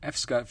F.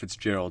 Scott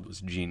Fitzgerald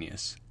was a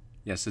genius.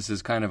 Yes, this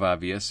is kind of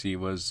obvious. He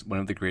was one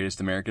of the greatest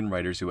American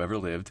writers who ever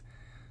lived.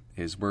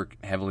 His work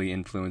heavily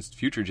influenced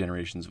future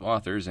generations of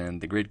authors,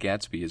 and The Great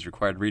Gatsby is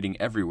required reading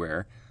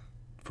everywhere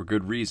for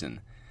good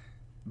reason.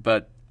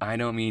 But I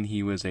don't mean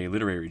he was a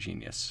literary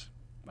genius.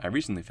 I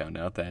recently found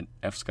out that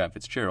F. Scott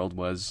Fitzgerald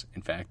was,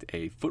 in fact,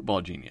 a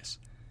football genius.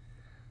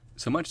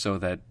 So much so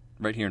that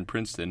right here in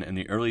Princeton, in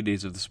the early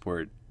days of the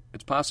sport,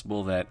 it's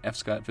possible that F.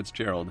 Scott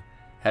Fitzgerald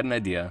had an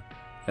idea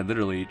that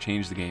literally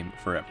changed the game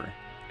forever.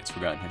 It's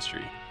forgotten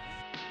history.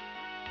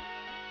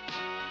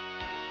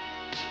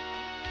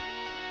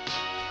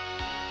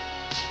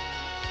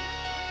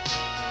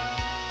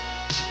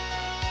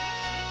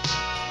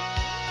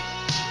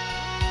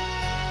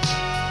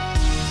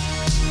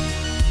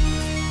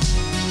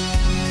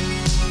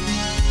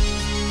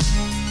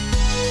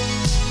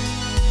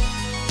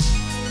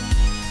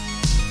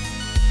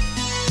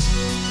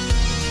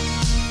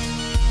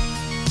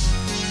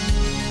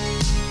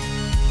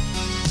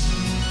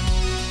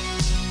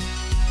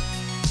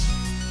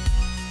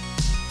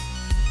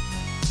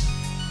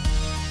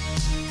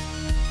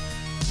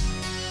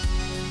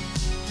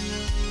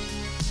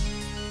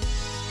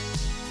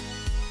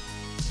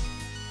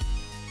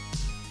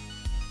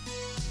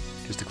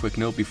 Just a quick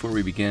note before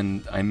we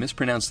begin, I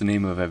mispronounced the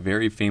name of a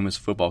very famous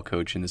football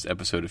coach in this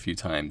episode a few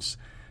times.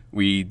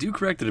 We do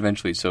correct it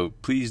eventually, so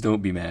please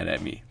don't be mad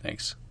at me.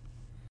 Thanks.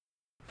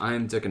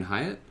 I'm Declan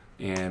Hyatt,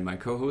 and my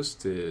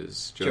co-host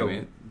is Joe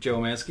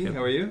Mansky. Yep.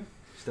 How are you?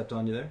 Stepped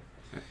on you there.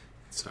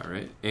 It's all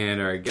right. And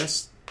our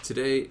guest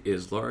today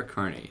is Laura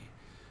Carney.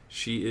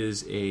 She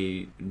is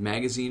a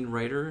magazine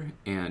writer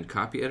and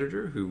copy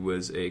editor who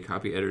was a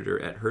copy editor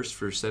at Hearst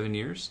for 7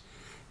 years.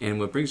 And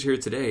what brings her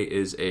here today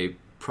is a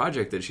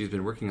project that she's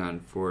been working on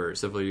for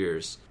several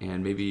years.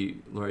 And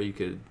maybe, Laura, you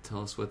could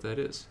tell us what that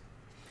is.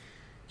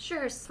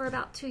 Sure. So for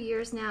about 2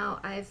 years now,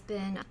 I've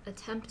been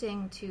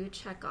attempting to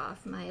check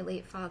off my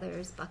late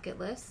father's bucket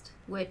list,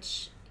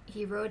 which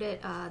he wrote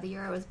it the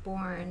year I was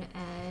born,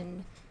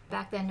 and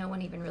back then no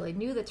one even really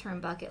knew the term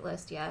bucket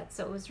list yet,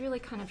 so it was really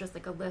kind of just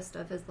like a list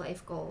of his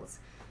life goals.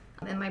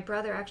 And my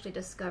brother actually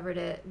discovered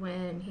it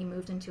when he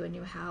moved into a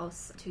new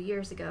house 2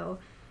 years ago.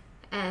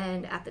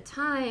 And at the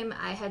time,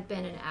 I had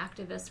been an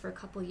activist for a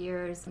couple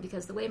years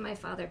because the way my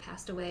father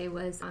passed away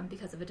was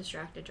because of a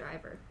distracted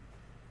driver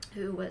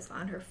who was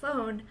on her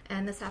phone,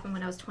 and this happened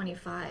when I was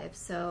 25.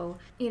 So,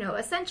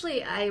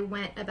 essentially I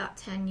went about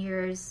 10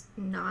 years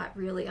not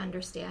really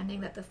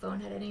understanding that the phone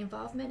had any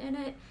involvement in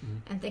it,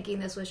 and thinking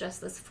this was just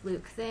this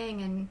fluke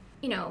thing. And,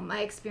 my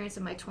experience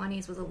in my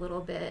 20s was a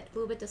little bit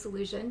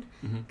disillusioned,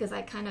 because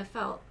I kind of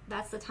felt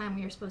that's the time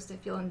when you're supposed to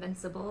feel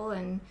invincible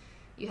and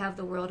you have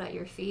the world at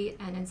your feet,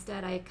 and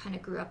instead I kind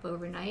of grew up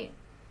overnight.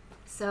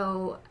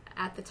 So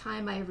at the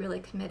time I really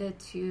committed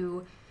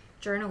to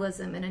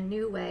journalism in a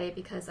new way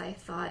because I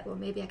thought, well,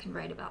 maybe I can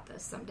write about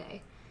this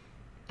someday.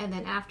 And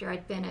then after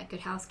I'd been at Good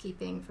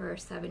Housekeeping for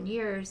 7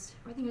 years,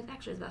 or I think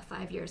it was about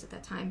 5 years at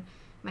that time,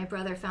 my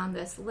brother found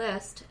this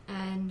list,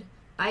 and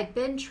I'd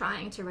been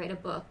trying to write a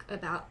book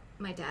about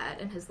my dad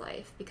and his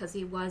life because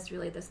he was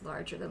really this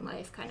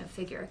larger-than-life kind of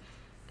figure.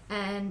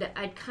 And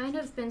I'd kind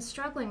of been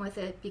struggling with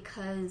it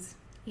because,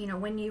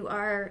 when you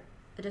are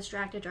a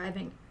distracted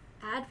driving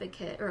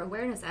advocate or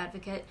awareness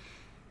advocate,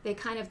 they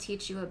kind of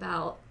teach you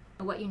about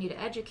what you need to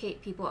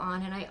educate people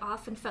on, and I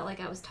often felt like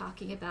I was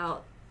talking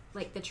about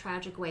like the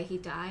tragic way he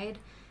died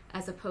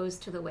as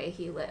opposed to the way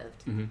he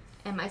lived.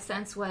 And my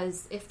sense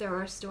was if there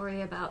were a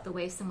story about the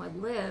way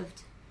someone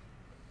lived,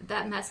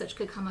 that message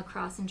could come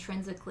across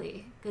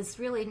intrinsically, because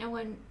really no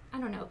one,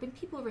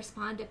 people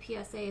respond to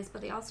PSAs,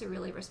 but they also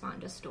really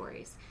respond to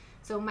stories.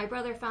 So my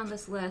brother found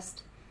this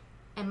list,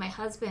 and my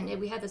husband,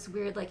 we had this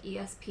weird like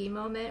ESP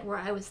moment where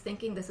I was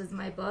thinking this is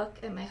my book,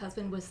 and my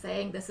husband was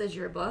saying this is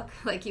your book,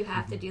 like you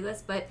have to do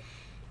this, but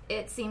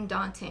it seemed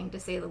daunting to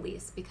say the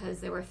least because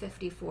there were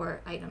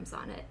 54 items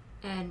on it,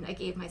 and I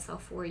gave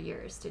myself 4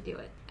 years to do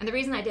it. And the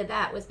reason I did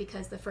that was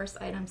because the first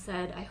item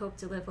said, I hope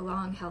to live a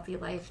long, healthy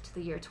life to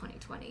the year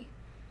 2020.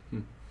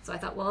 So I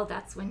thought, well,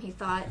 that's when he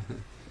thought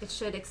it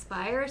should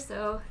expire,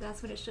 so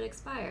that's when it should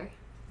expire.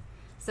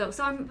 So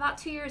I'm about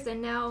 2 years in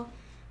now,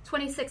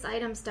 26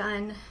 items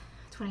done,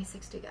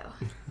 26 to go.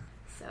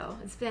 So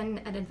it's been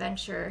an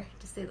adventure,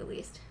 to say the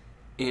least.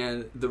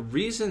 And the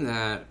reason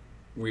that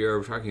we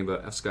are talking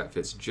about F. Scott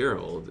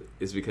Fitzgerald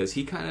is because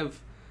he kind of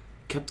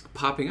kept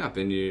popping up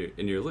in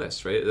your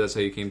list, right? That's how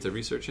you came to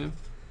research him?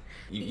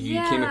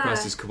 You came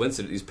across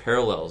these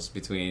parallels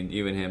between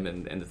you and him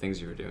and the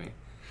things you were doing.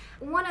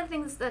 One of the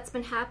things that's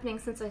been happening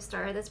since I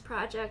started this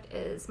project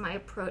is my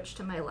approach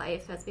to my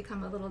life has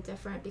become a little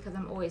different because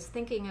I'm always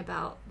thinking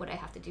about what I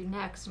have to do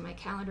next, and my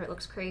calendar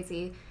looks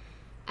crazy.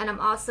 And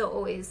I'm also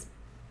always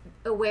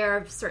aware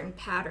of certain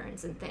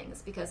patterns and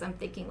things because I'm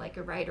thinking like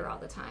a writer all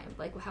the time.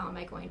 Like, how am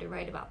I going to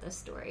write about this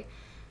story?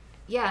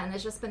 Yeah, and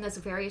there's just been this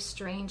very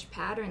strange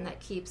pattern that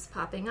keeps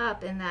popping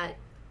up, in that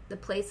the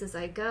places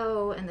I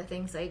go and the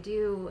things I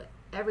do,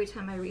 every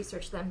time I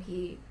research them,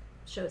 he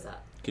shows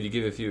up. Could you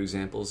give a few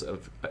examples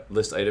of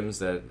list items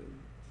that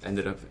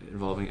ended up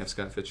involving F.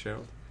 Scott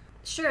Fitzgerald?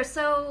 Sure.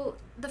 So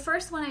the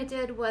first one I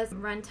did was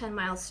run 10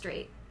 miles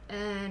straight.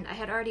 And I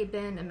had already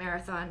been a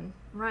marathon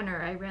runner.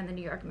 I ran the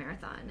New York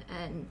Marathon.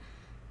 And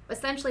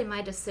essentially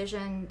my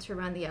decision to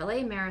run the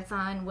LA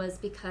Marathon was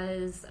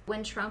because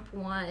when Trump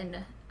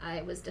won,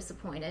 I was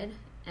disappointed.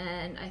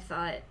 And I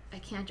thought, I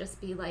can't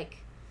just be like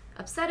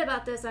upset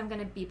about this. I'm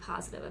going to be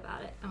positive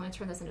about it. I'm going to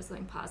turn this into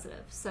something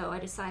positive. So I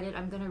decided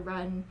I'm going to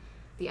run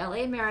the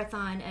LA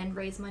Marathon and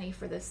raise money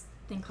for this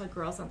thing called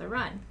Girls on the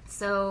Run.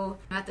 So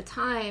at the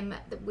time,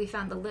 we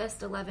found the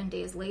list 11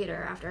 days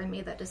later after I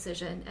made that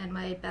decision, and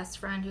my best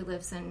friend who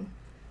lives in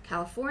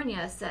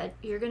California said,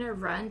 you're going to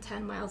run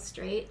 10 miles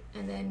straight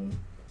and then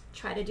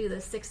try to do the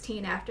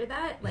 16 after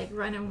that, like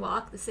run and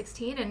walk the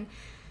 16. And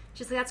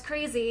she's like, that's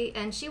crazy.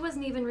 And she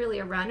wasn't even really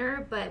a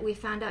runner, but we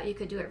found out you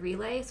could do it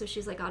relay. So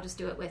she's like, I'll just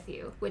do it with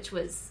you, which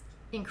was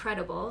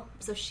incredible.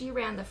 So she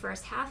ran the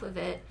first half of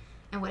it.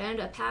 And what ended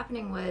up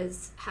happening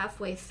was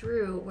halfway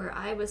through where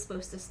I was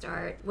supposed to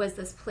start was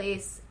this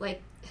place,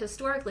 like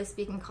historically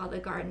speaking, called the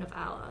Garden of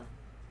Allah.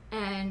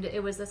 And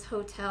it was this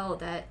hotel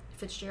that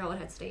Fitzgerald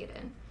had stayed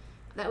in.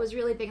 That was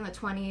really big in the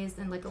 20s,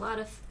 and like a lot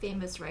of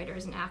famous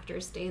writers and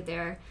actors stayed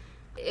there.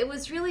 It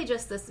was really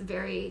just this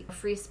very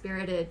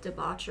free-spirited,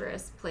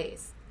 debaucherous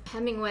place.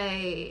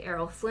 Hemingway,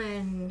 Errol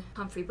Flynn,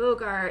 Humphrey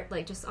Bogart,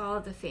 like just all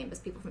of the famous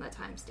people from that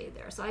time stayed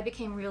there. So I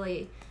became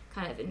really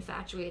kind of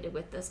infatuated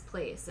with this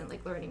place and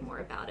like learning more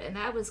about it. And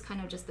that was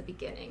kind of just the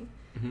beginning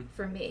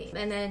for me.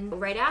 And then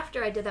right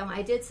after I did that one,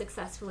 I did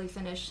successfully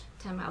finish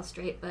 10 miles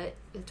straight, but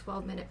the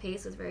 12-minute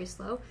pace was very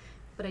slow.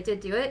 But I did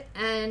do it.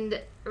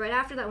 And right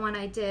after that one,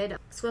 I did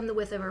swim the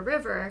width of a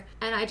river.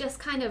 And I just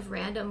kind of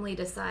randomly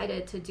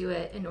decided to do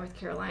it in North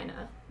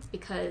Carolina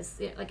because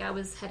like I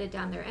was headed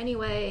down there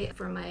anyway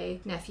for my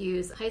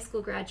nephew's high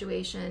school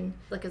graduation,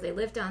 because they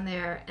lived down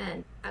there.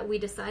 And we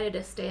decided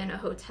to stay in a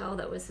hotel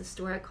that was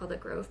historic called the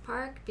Grove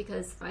Park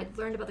because I'd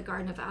learned about the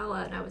Garden of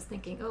Allah, and I was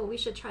thinking, oh, we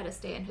should try to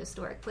stay in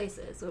historic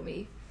places when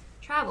we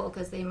travel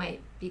because they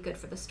might be good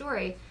for the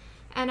story.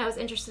 And I was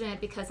interested in it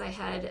because I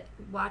had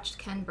watched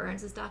Ken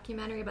Burns'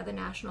 documentary about the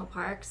national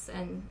parks,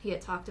 and he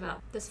had talked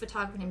about this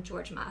photographer named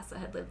George Massa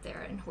had lived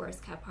there in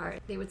Horace Kephart.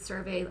 They would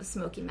survey the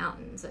Smoky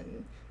Mountains,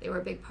 and they were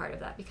a big part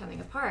of that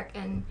becoming a park.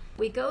 And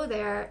we go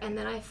there, and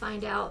then I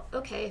find out,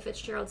 okay,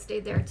 Fitzgerald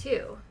stayed there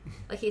too.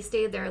 Like he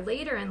stayed there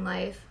later in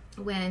life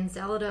when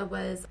Zelda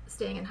was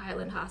staying in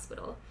Highland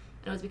Hospital,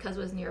 and it was because it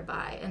was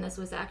nearby. And this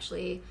was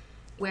actually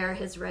where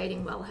his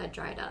writing well had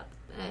dried up.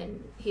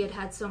 And he had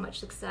had so much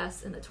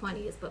success in the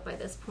 20s, but by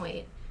this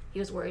point, he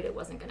was worried it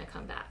wasn't going to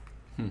come back.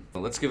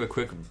 Well, let's give a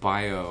quick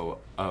bio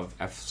of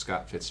F.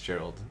 Scott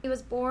Fitzgerald. He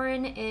was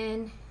born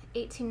in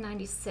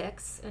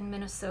 1896 in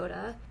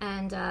Minnesota,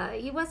 and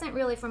he wasn't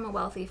really from a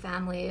wealthy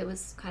family. It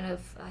was kind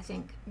of, I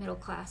think, middle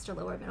class to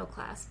lower middle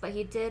class, but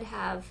he did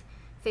have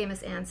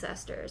famous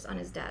ancestors on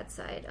his dad's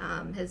side.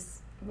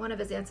 One of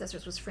his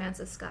ancestors was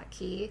Francis Scott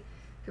Key,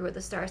 who wrote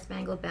the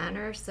Star-Spangled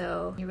Banner,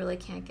 so you really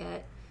can't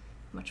get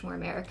much more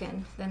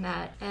American than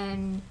that.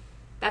 And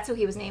that's who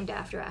he was named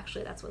after,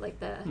 actually. That's what like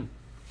the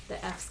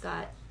F.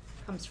 Scott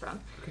comes from.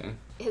 Okay.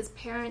 His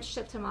parents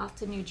shipped him off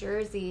to New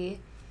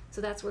Jersey,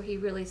 so that's where he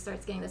really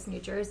starts getting this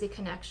New Jersey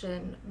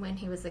connection when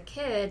he was a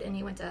kid, and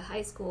he went to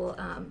high school,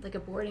 like a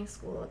boarding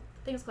school.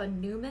 I think it's called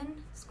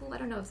Newman School. I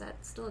don't know if that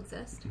still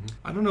exists.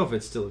 I don't know if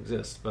it still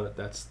exists, but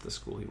that's the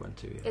school he went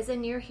to. Yeah. Is it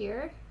near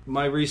here?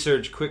 My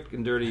research, quick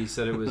and dirty,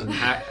 said it was in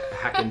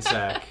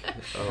Hackensack,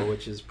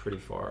 which is pretty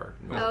far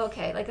north. Oh,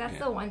 okay. Like that's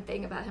the one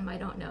thing about him I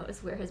don't know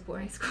is where his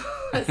boarding school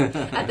was.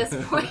 At this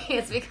point,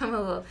 it's become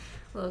a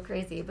little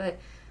crazy. But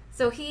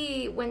so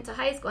he went to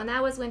high school, and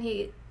that was when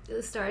he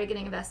started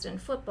getting invested in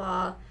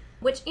football,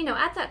 which,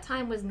 at that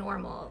time was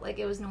normal. Like,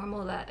 it was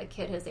normal that a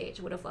kid his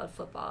age would have loved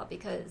football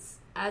because,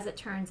 as it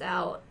turns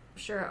out, I'm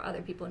sure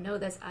other people know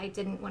this, I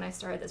didn't when I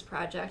started this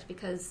project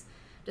because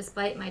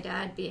despite my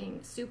dad being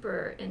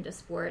super into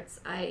sports,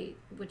 I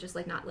would just,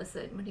 not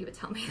listen when he would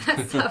tell me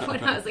that stuff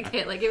when I was a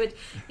kid.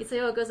 He'd say,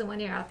 oh, it goes in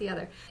one ear, out the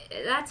other.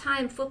 At that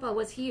time, football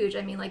was huge.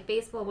 I mean,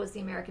 baseball was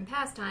the American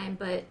pastime,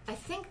 but I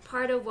think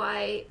part of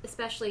why,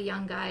 especially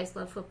young guys,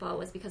 love football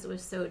was because it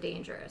was so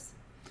dangerous.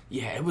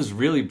 Yeah, it was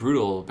really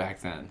brutal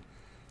back then.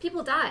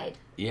 People died.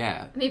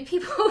 Yeah. I mean,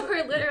 people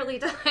were literally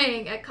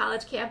dying at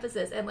college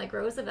campuses, and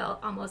Roosevelt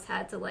almost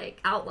had to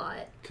outlaw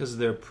it. Because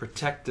they're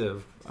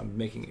protective, I'm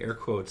making air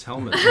quotes,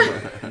 helmets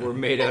were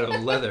made out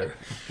of leather.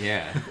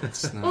 Yeah.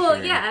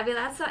 Yeah, I mean,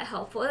 that's not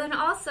helpful. And then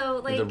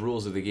also, the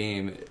rules of the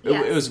game.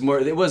 Yes. It was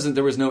more, there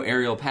was no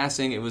aerial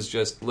passing. It was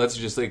just, let's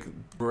just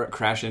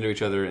crash into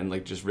each other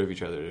and just rip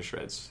each other to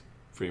shreds,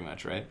 pretty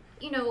much, right?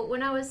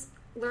 When I was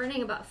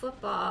learning about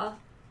football,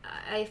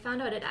 I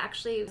found out it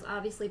actually was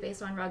obviously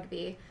based on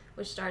rugby,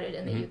 which started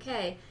in the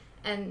UK.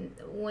 And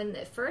when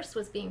it first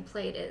was being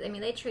played,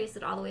 they traced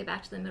it all the way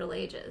back to the Middle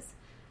Ages.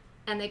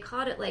 And they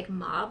called it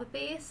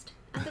mob-based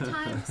at the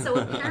time. So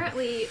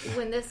apparently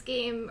when this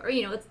game,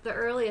 it's the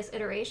earliest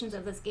iterations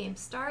of this game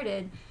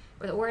started,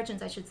 or the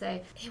origins, I should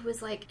say, it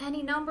was like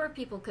any number of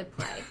people could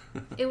play.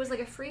 It was like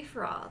a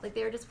free-for-all. Like,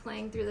 they were just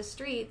playing through the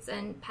streets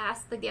and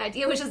past, like, the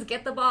idea was just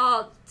get the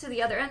ball to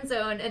the other end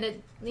zone, and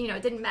it,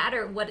 it didn't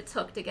matter what it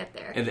took to get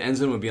there. And the end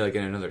zone would be like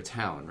in another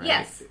town, right?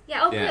 Yes.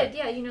 Yeah, good.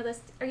 Yeah, you know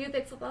this. Are you a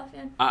big football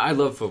fan? I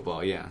love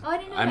football, yeah. Oh, I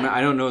didn't know that.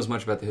 I don't know as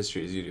much about the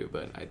history as you do,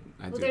 but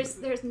I do.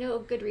 There's no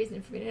good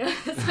reason for me to know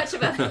as much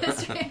about the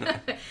history.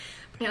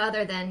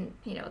 Other than,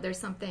 there's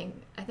something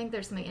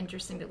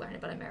interesting to learn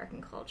about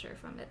American culture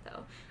from it,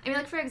 though. I mean,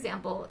 like, for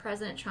example,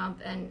 President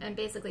Trump and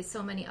basically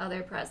so many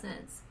other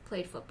presidents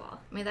played football.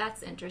 I mean,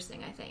 that's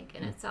interesting, I think,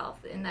 in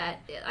itself, in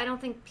that I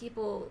don't think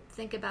people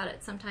think about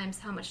it sometimes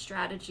how much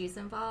strategy is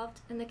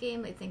involved in the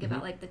game. They think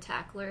about, like, the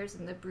tacklers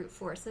and the brute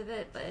force of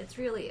it, but it's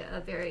really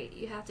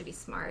you have to be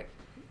smart.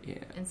 Yeah.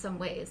 In some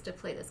ways to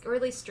play this, or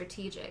at least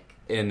strategic.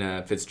 In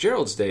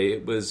Fitzgerald's day,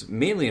 it was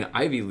mainly an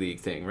Ivy League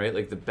thing, right?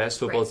 Like, the best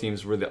football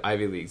teams were the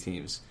Ivy League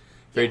teams.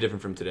 Very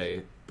different from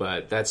today,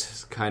 but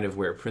that's kind of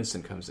where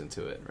Princeton comes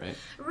into it, right?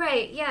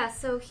 Right, yeah.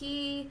 So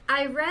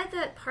I read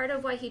that part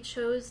of why he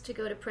chose to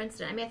go to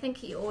Princeton, I mean, I think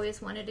he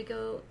always wanted to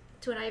go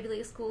to an Ivy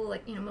League school.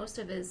 Like, most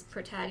of his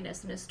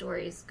protagonists in his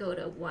stories go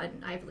to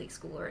one Ivy League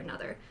school or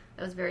another.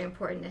 That was very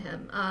important to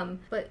him.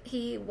 But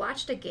he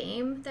watched a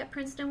game that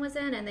Princeton was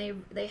in,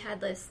 and they had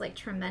this, like,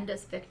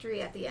 tremendous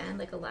victory at the end,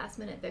 like a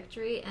last-minute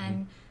victory,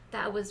 and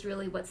that was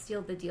really what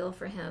sealed the deal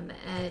for him.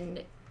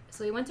 And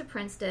so he went to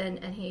Princeton,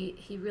 and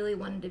he really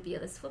wanted to be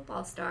this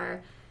football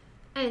star.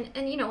 And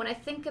when I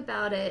think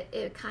about it,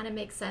 it kind of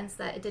makes sense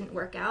that it didn't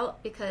work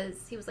out,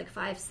 because he was like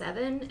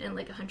 5'7" and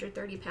like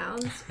 130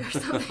 pounds or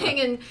something,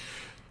 and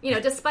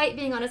despite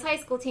being on his high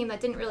school team, that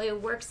didn't really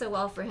work so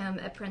well for him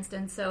at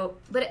Princeton.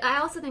 But I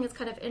also think it's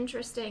kind of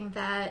interesting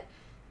that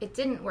it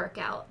didn't work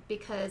out,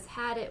 because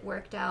had it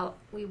worked out,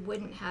 we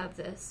wouldn't have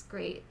this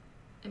great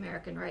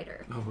American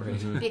writer. Oh,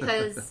 right.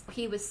 Because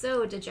he was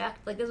so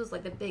dejected. Like, this was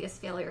like the biggest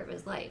failure of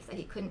his life, that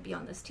he couldn't be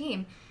on this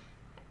team.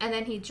 And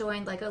then he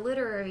joined, like, a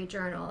literary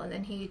journal, and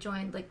then he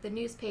joined, like, the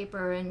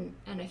newspaper and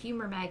a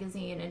humor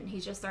magazine, and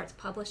he just starts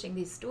publishing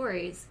these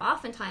stories,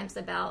 oftentimes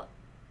about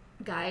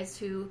guys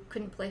who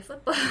couldn't play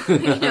football,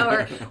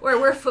 or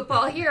were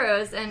football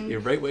heroes. And you're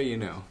right way,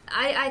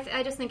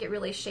 I just think it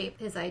really shaped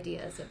his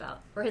ideas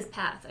or his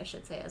path, I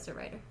should say, as a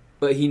writer.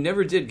 But he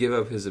never did give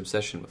up his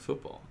obsession with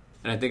football.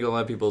 And I think a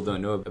lot of people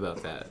don't know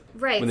about that.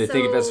 Right. When they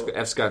think of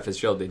F. Scott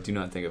Fitzgerald, they do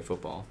not think of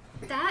football.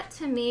 That,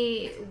 to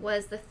me,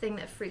 was the thing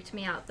that freaked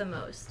me out the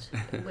most,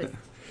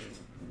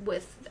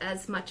 with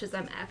as much as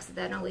I'm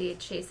accidentally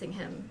chasing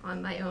him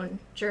on my own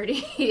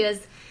journey,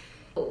 is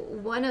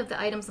one of the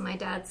items on my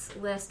dad's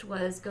list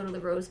was go to the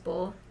Rose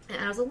Bowl.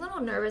 And I was a little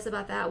nervous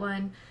about that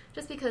one,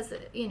 just because,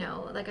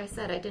 like I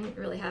said, I didn't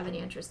really have any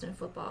interest in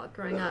football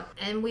growing up.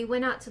 And we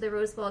went out to the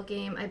Rose Bowl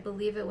game, I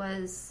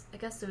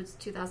guess it was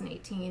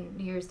 2018,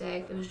 New Year's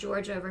Day. It was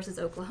Georgia versus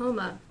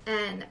Oklahoma.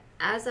 And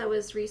as I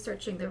was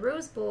researching the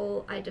Rose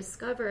Bowl, I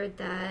discovered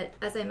that,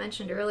 as I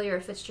mentioned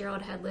earlier,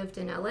 Fitzgerald had lived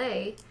in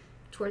LA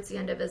towards the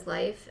end of his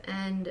life,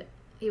 and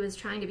he was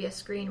trying to be a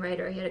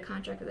screenwriter. He had a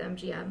contract with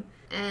MGM.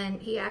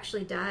 And he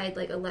actually died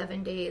like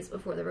 11 days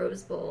before the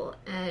Rose Bowl.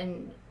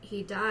 And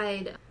he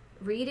died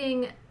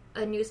reading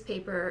a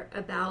newspaper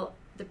about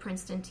the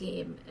Princeton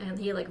team. And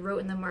he like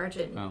wrote in the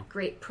margin,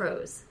 great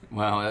prose.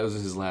 Wow, that was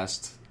his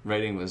last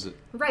writing, was it?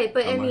 Right,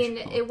 but I mean,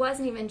 it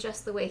wasn't even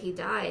just the way he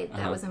died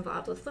that was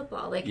involved with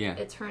football. Like,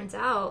 it turns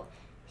out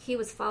he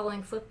was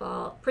following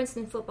football,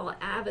 Princeton football,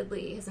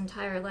 avidly his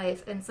entire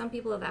life. And some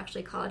people have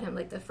actually called him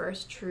like the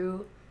first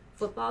true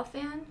football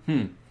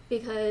fan.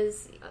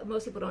 Because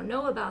most people don't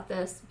know about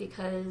this,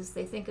 because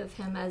they think of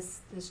him as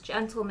this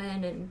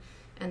gentleman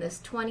and this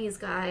 20s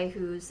guy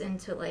who's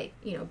into, like,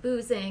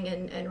 boozing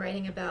and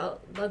writing about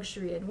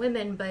luxury and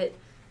women. But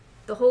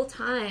the whole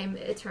time,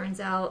 it turns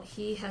out,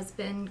 he has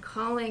been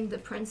calling the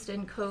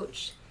Princeton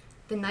coach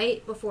the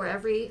night before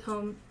every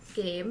home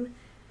game.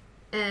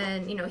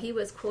 And, he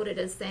was quoted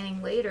as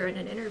saying later in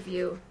an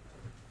interview,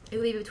 it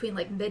would be between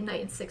like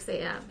midnight and 6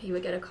 a.m. He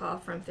would get a call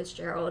from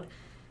Fitzgerald,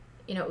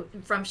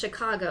 from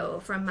Chicago,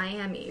 from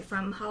Miami,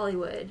 from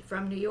Hollywood,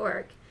 from New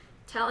York,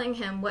 telling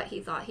him what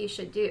he thought he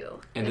should do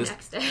the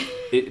next day.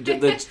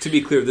 To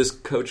be clear, this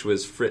coach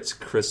was Fritz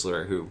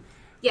Chrysler, who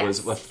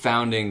was a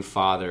founding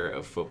father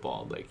of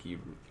football. Like, he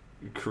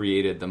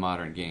created the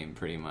modern game,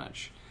 pretty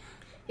much.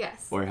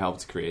 Yes. Or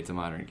helped create the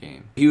modern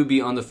game. He would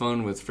be on the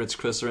phone with Fritz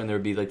Chrysler, and there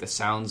would be, like, the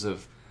sounds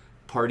of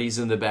parties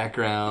in the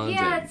background.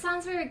 Yeah, it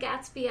sounds very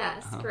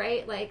Gatsby-esque,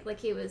 right? Like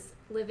he was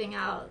living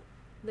out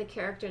the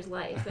character's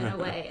life in a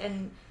way.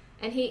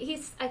 And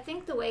he's I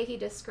think the way he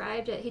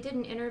described it, he did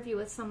an interview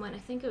with someone, I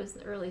think it was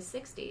the early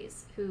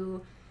 60s,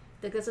 who,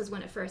 this was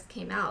when it first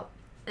came out.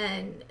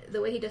 And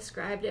the way he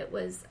described it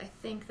was, I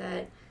think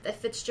that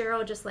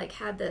Fitzgerald just like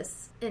had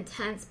this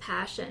intense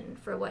passion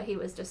for what he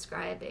was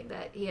describing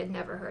that he had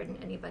never heard in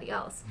anybody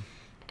else.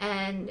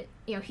 And,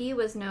 he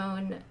was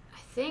known, I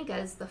think,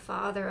 as the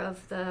father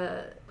of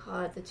the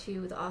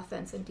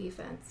offense and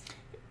defense.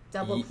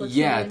 Double platoon.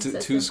 Yeah,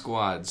 two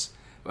squads.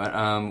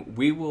 But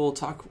we will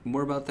talk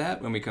more about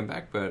that when we come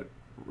back. But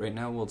right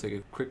now we'll take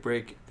a quick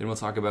break, then we'll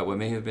talk about what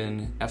may have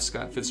been F.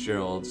 Scott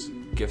Fitzgerald's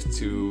gift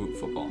to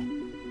football.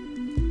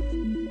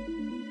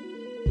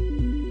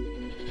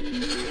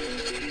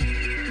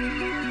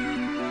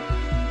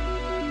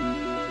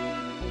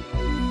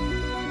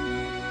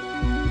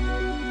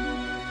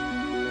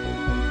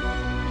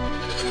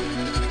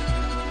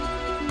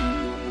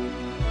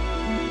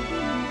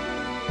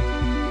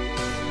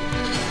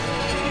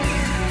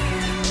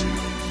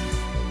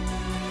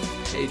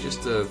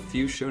 Just a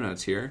few show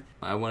notes here.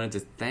 I wanted to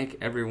thank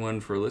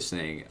everyone for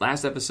listening.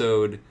 Last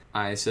episode,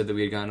 I said that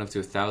we had gotten up to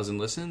 1,000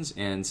 listens,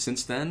 and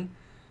since then,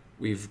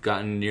 we've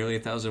gotten nearly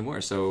 1,000 more.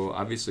 So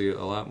obviously,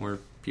 a lot more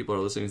people are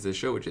listening to the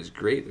show, which is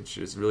great, which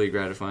is really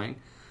gratifying.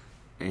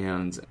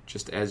 And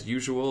just as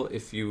usual,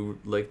 if you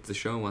liked the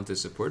show and want to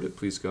support it,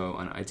 please go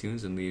on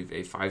iTunes and leave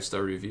a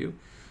 5-star review.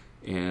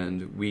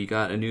 And we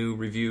got a new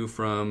review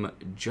from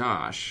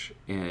Josh,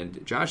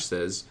 and Josh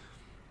says,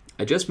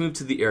 I just moved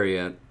to the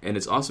area, and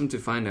it's awesome to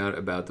find out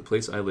about the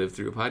place I live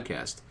through a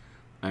podcast.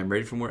 I'm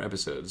ready for more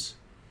episodes.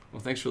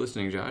 Well, thanks for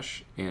listening,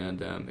 Josh.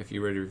 And if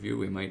you write a review,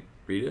 we might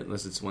read it,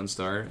 unless it's 1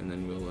 star, and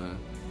then we'll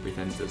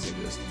pretend it doesn't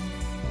exist.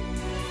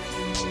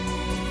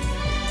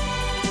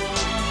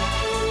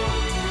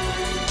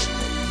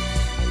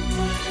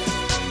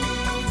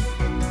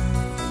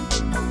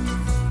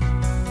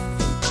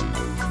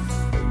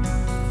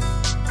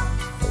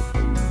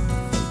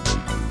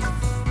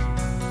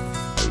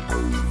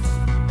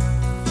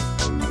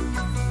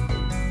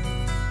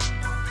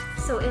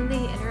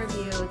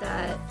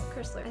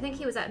 I think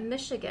he was at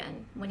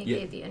Michigan when he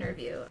gave the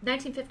interview.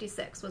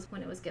 1956 was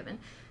when it was given.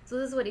 So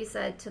this is what he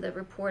said to the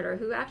reporter,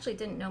 who actually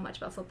didn't know much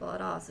about football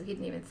at all, so he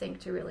didn't even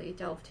think to really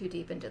delve too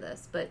deep into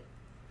this. But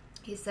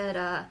he said,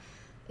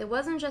 it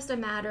wasn't just a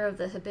matter of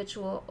the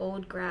habitual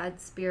old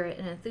grad spirit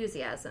and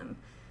enthusiasm.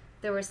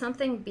 There was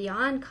something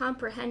beyond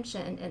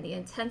comprehension in the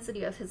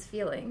intensity of his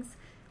feelings.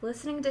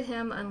 Listening to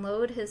him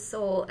unload his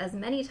soul as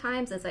many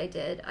times as I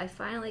did, I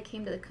finally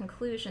came to the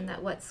conclusion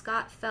that what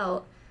Scott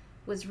felt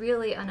was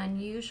really an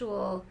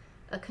unusual,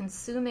 a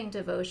consuming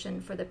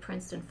devotion for the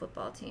Princeton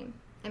football team.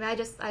 I mean, I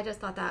just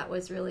thought that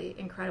was really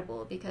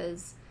incredible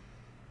because,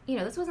 you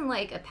know, this wasn't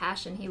like a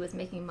passion he was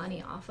making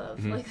money off of.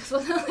 Mm-hmm. Like, this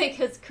wasn't like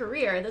his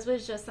career. This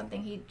was just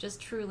something he just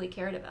truly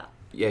cared about.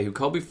 Yeah, he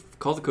called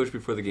the coach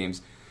before the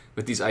games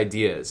with these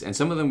ideas, and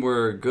some of them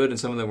were good and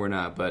some of them were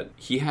not, but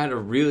he had a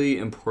really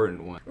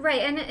important one.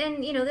 Right,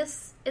 and you know,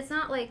 it's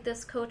not like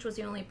this coach was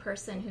the only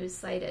person who's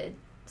cited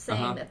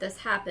saying that this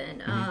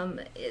happened.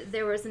 Mm-hmm.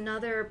 There was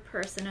another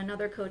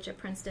coach at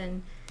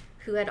Princeton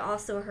who had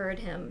also heard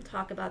him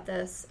talk about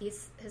this.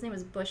 His name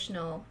was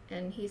Bushnell,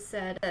 and he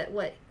said that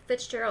what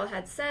Fitzgerald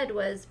had said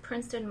was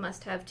Princeton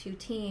must have 2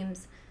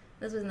 teams.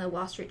 This was in the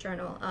Wall Street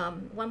Journal.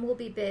 One will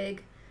be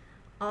big,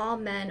 all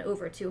men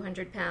over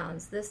 200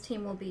 pounds. This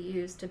team will be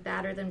used to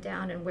batter them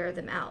down and wear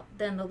them out.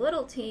 Then the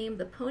little team,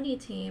 the pony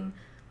team,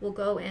 will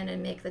go in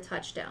and make the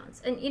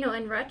touchdowns. And, you know,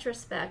 in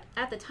retrospect,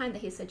 at the time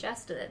that he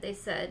suggested it, they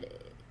said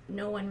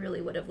no one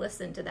really would have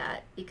listened to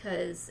that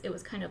because it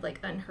was kind of like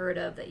unheard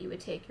of that you would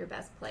take your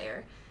best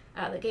player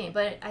out of the game.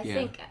 But I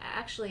think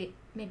actually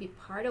maybe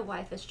part of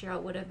why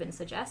Fitzgerald would have been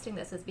suggesting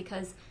this is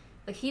because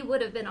like he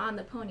would have been on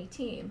the pony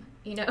team,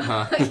 you know,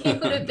 like he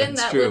would have been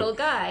that true. Little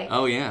guy.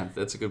 Oh yeah,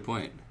 that's a good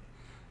point.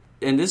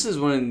 And this is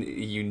one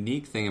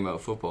unique thing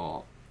about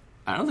football.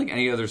 I don't think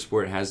any other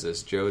sport has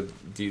this. Joe,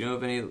 do you know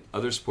of any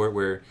other sport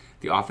where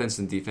the offense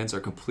and defense are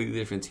completely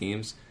different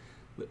teams?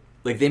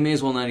 Like, they may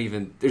as well not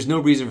even... There's no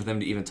reason for them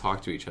to even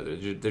talk to each other.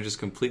 They're just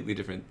completely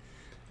different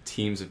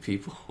teams of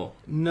people.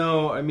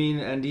 No, I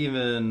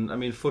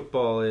mean,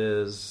 football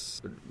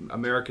is...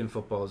 American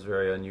football is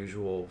very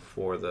unusual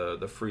for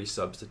the free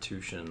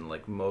substitution.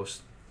 Like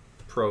most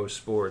pro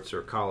sports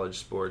or college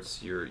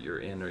sports, you're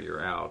in or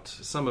you're out.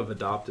 Some have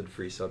adopted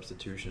free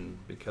substitution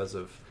because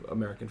of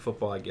American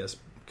football, I guess,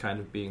 kind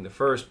of being the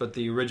first. But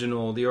the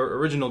original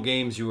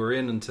games, you were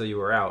in until you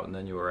were out, and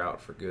then you were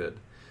out for good.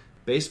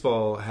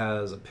 Baseball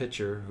has a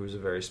pitcher who's a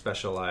very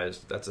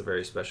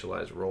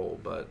specialized role,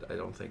 but I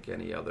don't think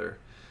any other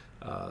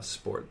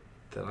sport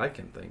that I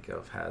can think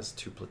of has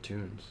 2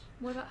 platoons.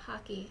 What about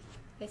hockey?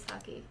 Ice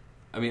hockey?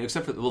 I mean,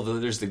 except for,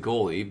 there's the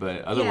goalie,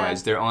 but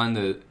otherwise they're on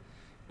the,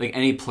 like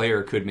any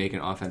player could make an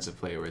offensive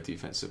play or a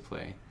defensive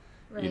play.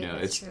 Right, you know,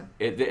 that's true.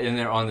 And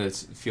they're on the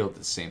field at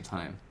the same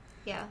time.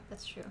 Yeah,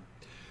 that's true.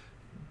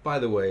 By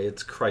the way,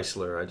 it's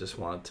Chrysler. I just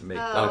wanted to make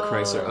that. Oh,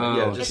 Chrysler. Oh,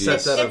 yeah, just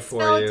set that up for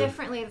you. It's spelled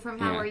differently from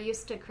how we're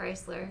used to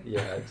Chrysler.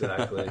 Yeah,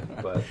 exactly.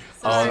 But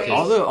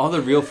all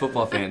the real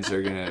football fans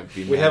are gonna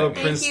be. We have a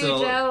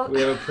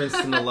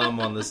Princeton alum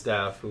on the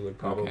staff who would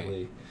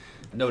probably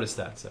notice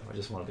that. So I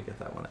just wanted to get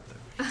that one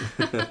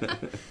out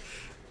there.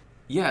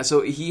 Yeah,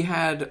 so he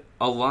had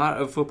a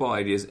lot of football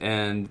ideas,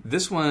 and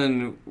this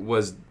one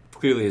was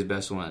clearly his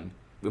best one.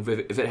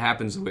 If it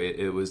happens the way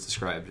it was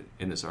described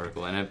in this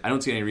article, and I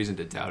don't see any reason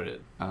to doubt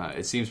it.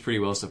 It seems pretty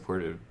well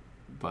supported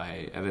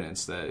by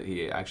evidence that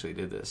he actually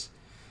did this,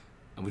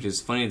 which is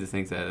funny to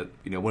think that,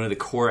 you know, one of the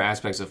core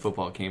aspects of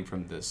football came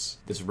from this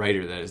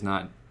writer that is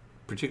not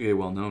particularly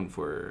well known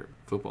for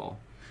football.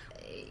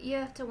 you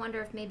have to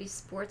wonder if maybe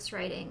sports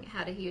writing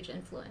had a huge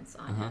influence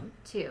on him,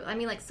 too. I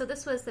mean, like, so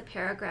this was the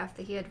paragraph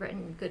that he had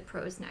written good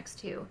prose next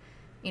to.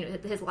 You know,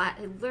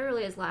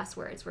 literally his last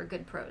words were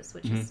good prose,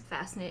 which is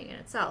fascinating in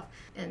itself.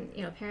 And,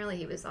 you know, apparently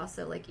he was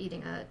also, like,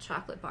 eating a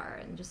chocolate bar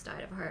and just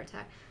died of a heart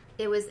attack.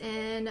 It was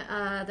in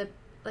a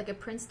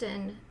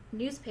Princeton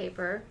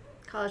newspaper,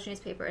 college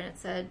newspaper, and it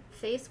said,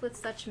 "Faced with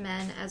such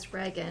men as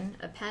Reagan,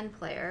 a pen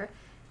player,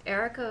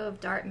 Erica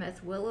of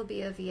Dartmouth,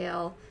 Willoughby of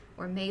Yale,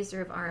 or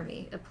Mazer of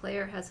Army, a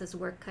player has his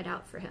work cut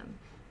out for him.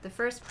 The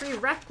first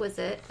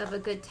prerequisite of a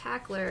good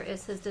tackler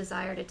is his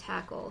desire to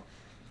tackle.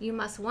 You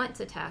must want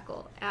to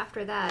tackle.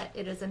 After that,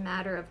 it is a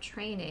matter of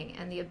training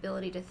and the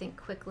ability to think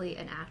quickly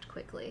and act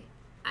quickly."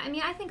 I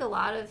mean, I think a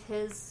lot of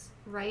his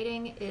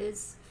writing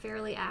is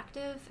fairly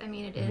active. I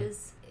mean,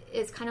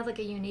 it's kind of like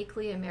a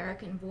uniquely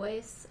American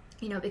voice,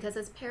 you know, because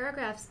his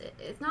paragraphs,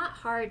 it's not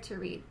hard to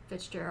read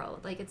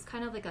Fitzgerald. Like, it's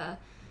kind of like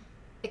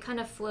it kind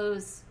of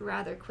flows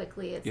rather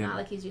quickly. It's not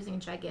like he's using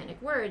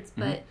gigantic words,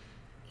 but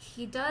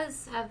he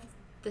does have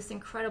this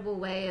incredible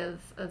way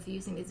of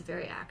using these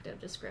very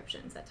active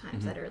descriptions at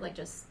times that are like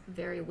just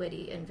very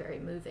witty and very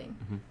moving.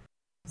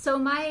 So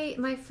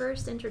my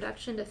first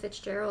introduction to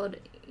Fitzgerald,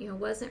 you know,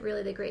 wasn't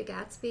really The Great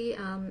Gatsby.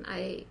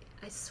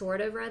 I sort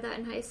of read that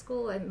in high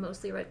school. I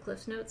mostly read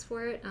Cliff's Notes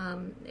for it.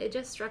 It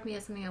just struck me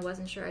as something I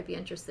wasn't sure I'd be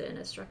interested in.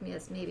 It struck me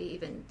as maybe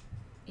even,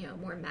 you know,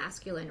 more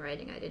masculine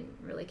writing. I didn't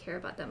really care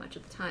about that much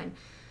at the time.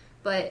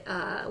 But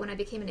when I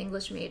became an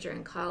English major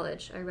in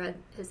college, I read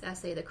his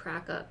essay, The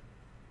Crack-Up.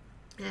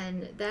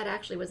 And that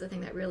actually was the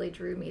thing that really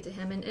drew me to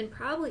him and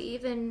probably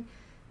even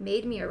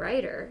made me a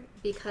writer,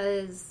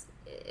 because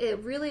it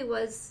really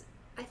was,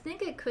 I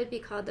think it could be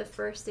called the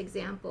first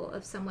example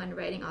of someone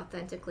writing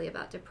authentically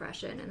about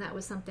depression. And that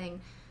was something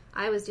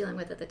I was dealing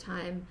with at the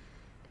time.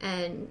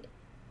 And,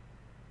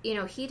 you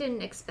know, he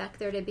didn't expect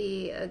there to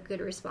be a good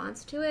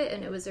response to it.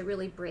 And it was a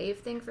really brave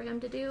thing for him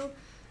to do.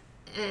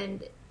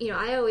 And, you know,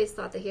 I always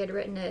thought that he had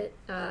written it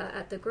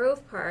at the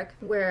Grove Park,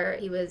 where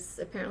he was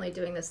apparently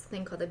doing this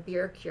thing called the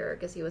beer cure,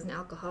 because he was an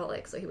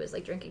alcoholic. So he was,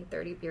 like, drinking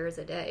 30 beers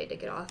a day to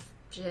get off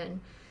gin.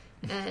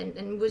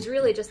 And was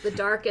really just the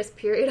darkest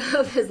period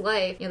of his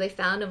life. You know, they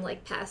found him,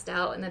 like, passed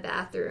out in the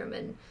bathroom.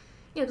 And,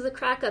 you know, because The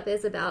Crack-Up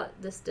is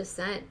about this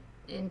descent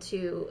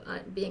into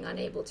being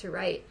unable to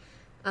write.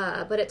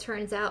 But it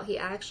turns out he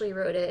actually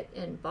wrote it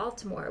in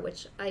Baltimore,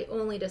 which I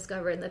only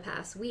discovered in the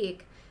past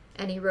week.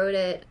 And he wrote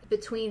it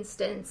between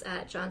stints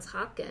at Johns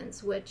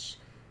Hopkins, which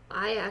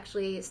I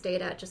actually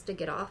stayed at just to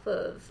get off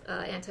of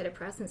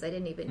antidepressants I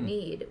didn't even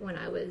need when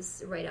I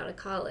was right out of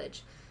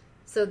college.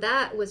 So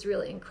that was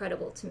really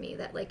incredible to me,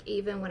 that, like,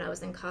 even when I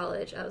was in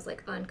college, I was,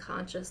 like,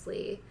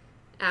 unconsciously,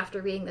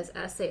 after reading this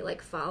essay,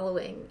 like,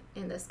 following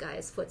in this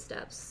guy's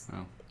footsteps.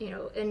 Oh. You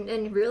know,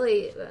 and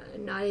really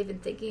not even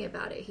thinking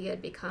about it, he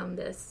had become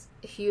this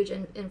huge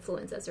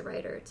influence as a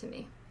writer to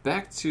me.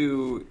 Back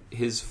to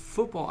his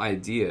football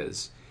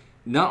ideas.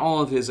 Not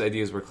all of his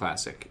ideas were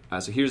classic.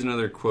 So here's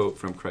another quote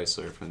from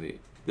Chrysler.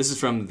 This is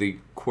from the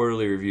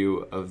Quarterly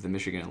Review of the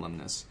Michigan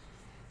Alumnus.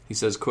 He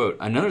says, quote,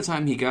 "Another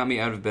time he got me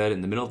out of bed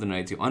in the middle of the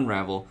night to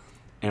unravel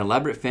an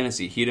elaborate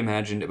fantasy he'd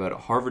imagined about a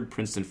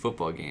Harvard-Princeton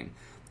football game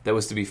that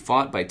was to be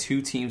fought by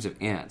two teams of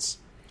ants.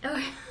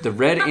 The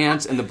red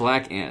ants and the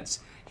black ants.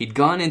 He'd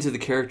gone into the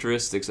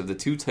characteristics of the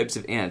two types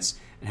of ants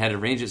and had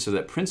arranged it so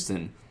that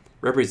Princeton,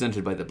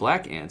 represented by the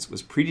black ants,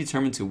 was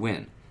predetermined to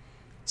win.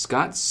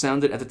 Scott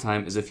sounded at the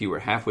time as if he were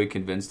halfway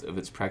convinced of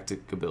its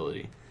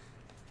practicability."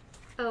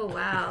 Oh,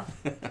 wow.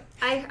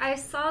 I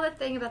saw the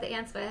thing about the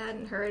ants, but I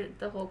hadn't heard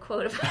the whole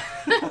quote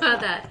about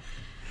that.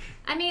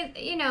 I mean,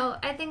 you know,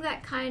 I think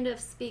that kind of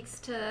speaks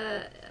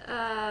to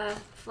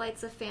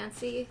flights of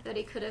fancy that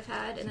he could have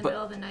had in the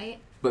middle of the night.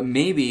 But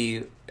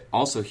maybe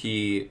also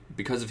he,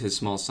 because of his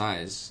small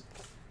size,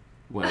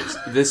 was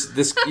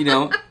this you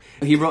know,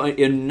 he wrote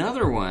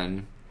another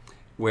one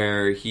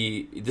where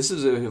this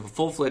is a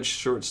full-fledged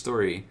short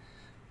story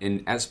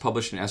as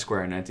published in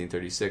Esquire in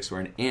 1936,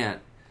 where an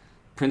ant,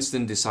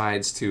 Princeton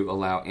decides to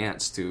allow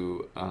ants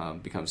to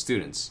become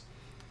students,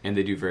 and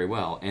they do very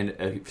well. And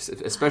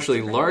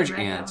especially large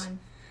ant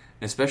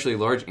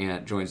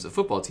joins the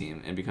football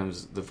team and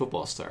becomes the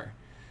football star.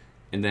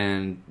 And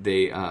then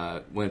they,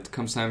 when it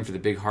comes time for the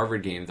big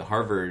Harvard game, the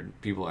Harvard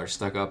people are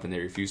stuck up and they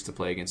refuse to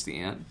play against the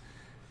ant,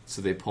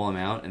 so they pull him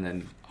out, and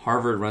then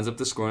Harvard runs up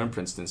the score on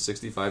Princeton,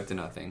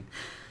 65-0.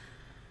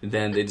 And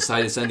then they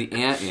decide to send the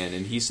ant in,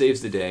 and he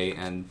saves the day,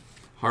 and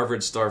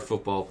Harvard's star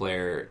football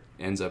player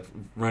ends up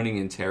running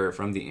in terror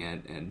from the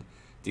ant and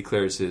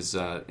declares his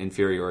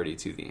inferiority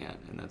to the ant,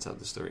 and that's how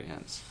the story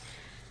ends.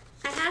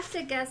 I have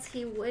to guess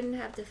he wouldn't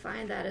have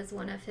defined that as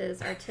one of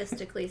his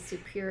artistically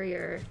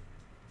superior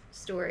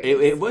stories.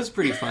 It was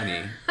pretty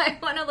funny. I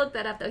want to look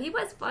that up, though. He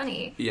was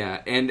funny.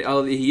 Yeah, and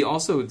he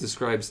also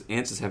describes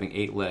ants as having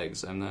 8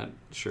 legs. I'm not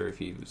sure if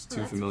he was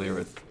too familiar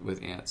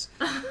with ants.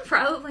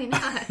 Probably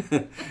not.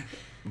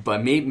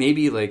 But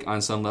maybe, like,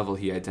 on some level,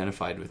 he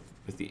identified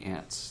with the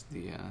ants,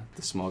 the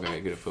small guy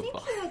good at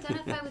football. I think you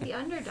identify with the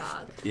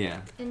underdog.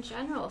 Yeah. In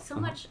general, so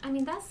much. I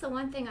mean, that's the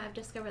one thing I've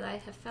discovered that I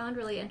have found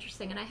really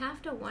interesting, and I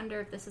have to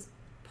wonder if this is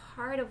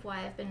part of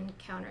why I've been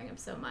encountering him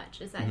so much.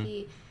 Is that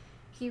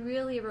he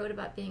really wrote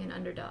about being an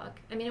underdog.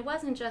 I mean, it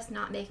wasn't just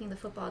not making the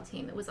football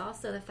team. It was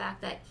also the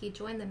fact that he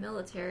joined the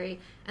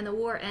military and the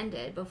war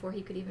ended before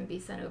he could even be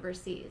sent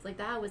overseas. Like,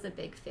 that was a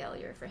big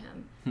failure for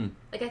him.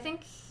 Like, I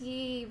think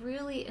he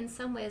really, in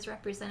some ways,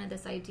 represented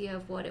this idea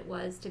of what it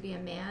was to be a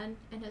man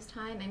in his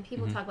time. And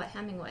people talk about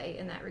Hemingway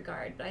in that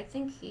regard. But I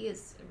think he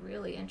is a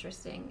really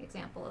interesting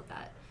example of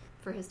that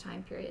for his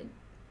time period.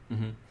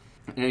 And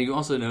you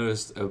also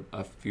noticed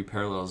a few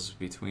parallels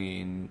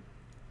between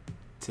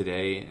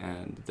today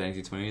and the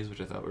 1920s, which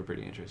I thought were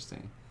pretty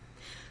interesting.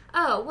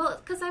 Oh,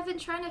 well, because I've been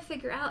trying to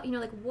figure out,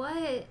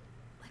 why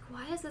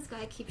does this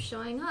guy keep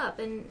showing up?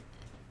 And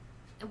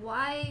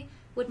why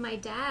would my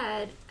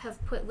dad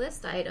have put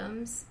list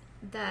items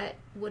that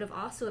would have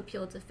also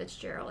appealed to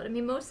Fitzgerald? I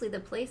mean, mostly the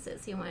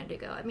places he wanted to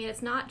go. I mean,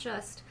 it's not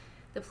just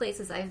the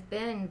places I've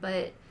been,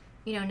 but,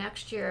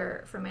 next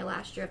year, for my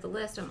last year of the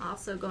list, I'm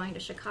also going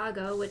to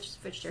Chicago, which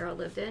Fitzgerald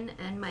lived in,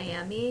 and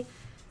Miami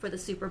for the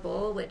Super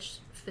Bowl, which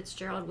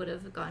Fitzgerald would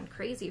have gone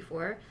crazy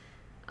for,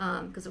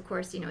 because of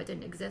course, it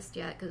didn't exist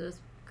yet, because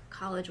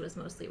college was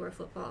mostly where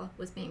football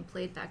was being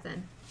played back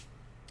then.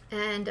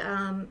 And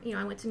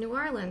I went to New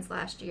Orleans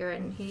last year,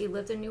 and he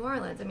lived in New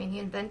Orleans. I mean, he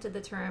invented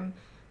the term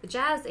the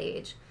Jazz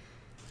Age.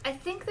 I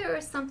think there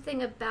was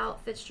something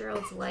about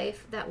Fitzgerald's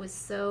life that was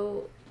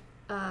so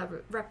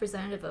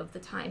representative of the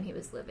time he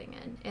was living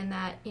in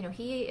that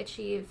he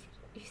achieved.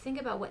 You think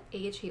about what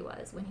age he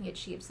was when he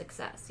achieved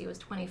success. He was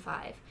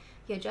 25.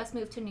 He had just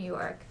moved to New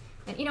York.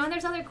 And, and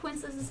there's other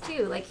coincidences,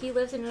 too. Like, he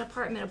lived in an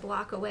apartment a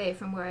block away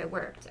from where I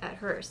worked at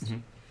Hearst.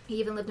 He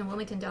even lived in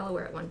Wilmington,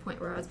 Delaware at one point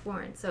where I was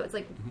born. So it's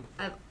like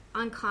I've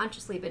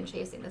unconsciously been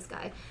chasing this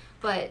guy.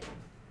 But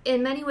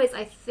in many ways,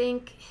 I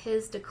think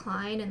his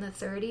decline in the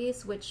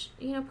 30s, which,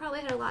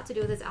 probably had a lot to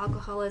do with his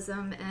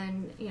alcoholism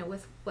and,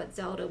 with what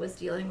Zelda was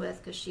dealing with,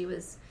 because she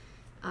was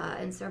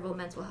in several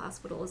mental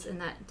hospitals in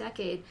that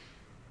decade,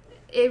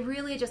 it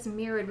really just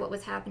mirrored what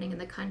was happening in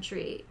the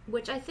country,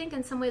 which I think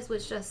in some ways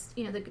was just,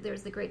 there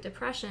was the Great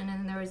Depression,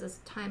 and there was this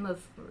time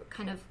of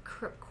kind of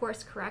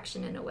course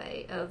correction in a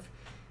way, of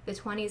the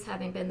 20s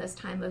having been this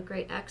time of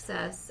great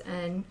excess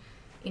and,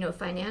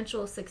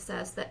 financial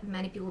success that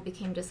many people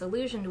became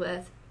disillusioned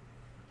with.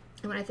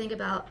 And when I think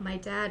about my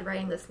dad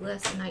writing this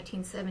list in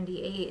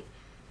 1978,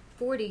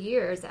 40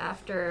 years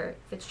after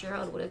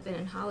Fitzgerald would have been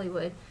in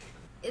Hollywood,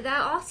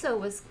 that also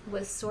was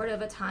sort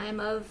of a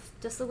time of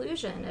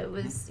disillusion. It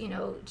was,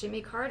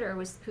 Jimmy Carter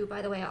who,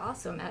 by the way, I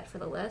also met for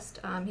the list.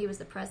 He was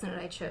the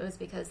president I chose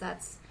because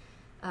that's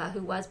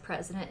who was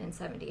president in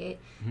 78.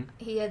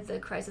 He had the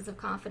crisis of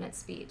confidence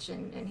speech,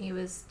 and he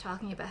was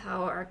talking about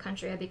how our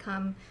country had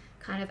become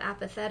kind of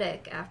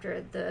apathetic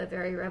after the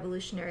very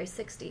revolutionary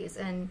 60s.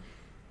 And,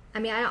 I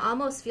mean, I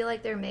almost feel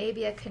like there may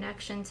be a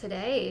connection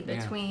today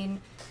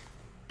between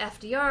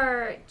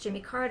FDR, Jimmy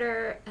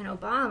Carter, and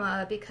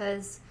Obama,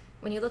 because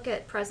when you look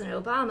at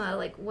President Obama,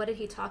 like, what did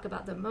he talk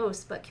about the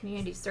most but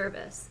community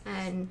service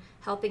and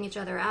helping each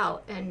other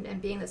out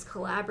and being this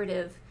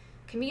collaborative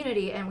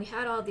community? And we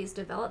had all these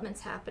developments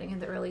happening in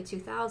the early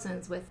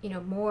 2000s with,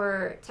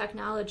 more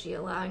technology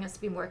allowing us to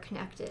be more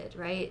connected,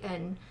 right?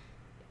 And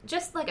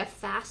just like a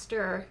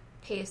faster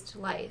paced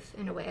life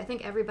in a way. I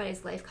think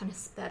everybody's life kind of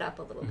sped up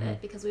a little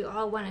bit because we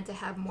all wanted to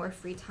have more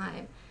free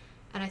time.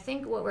 And I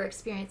think what we're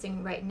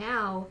experiencing right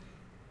now,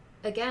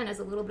 again, is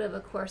a little bit of a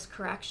course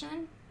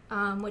correction,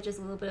 which is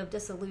a little bit of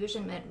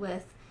disillusionment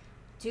with,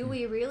 do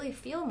we really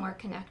feel more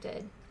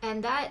connected?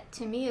 And that,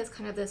 to me, is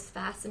kind of this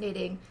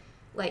fascinating,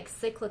 like,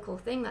 cyclical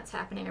thing that's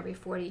happening every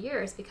 40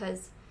 years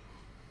because,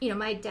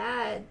 my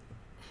dad,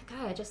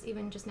 God, I just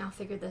now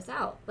figured this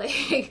out.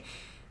 Like,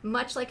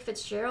 much like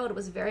Fitzgerald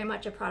was very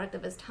much a product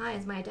of his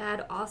times, my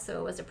dad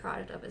also was a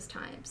product of his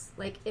times.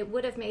 Like, it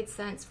would have made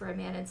sense for a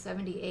man in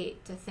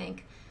 78 to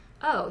think,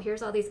 oh,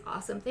 here's all these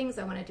awesome things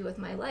I want to do with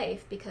my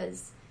life,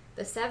 because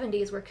the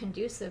 70s were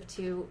conducive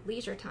to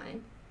leisure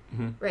time,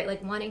 right?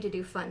 Like wanting to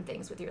do fun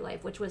things with your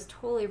life, which was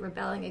totally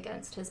rebelling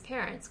against his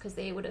parents because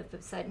they would have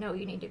said, no,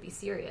 you need to be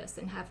serious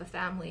and have a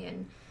family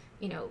and,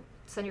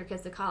 send your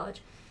kids to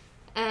college.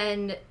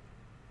 And,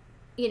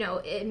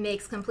 it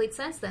makes complete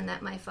sense then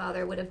that my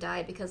father would have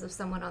died because of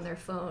someone on their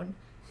phone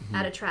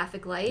at a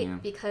traffic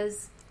light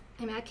because,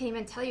 I mean, I can't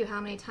even tell you how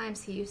many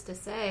times he used to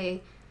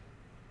say,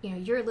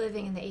 you're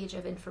living in the age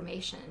of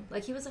information.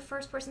 Like, he was the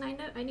first person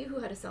I knew who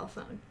had a cell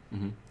phone.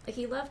 Like,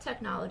 he loved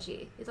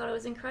technology. He thought it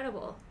was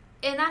incredible.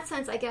 In that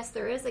sense, I guess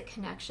there is a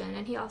connection,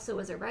 and he also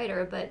was a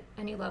writer,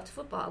 and he loved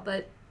football.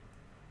 But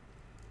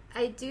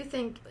I do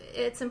think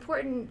it's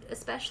important,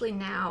 especially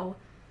now,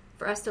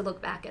 for us to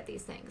look back at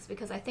these things,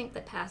 because I think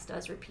the past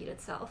does repeat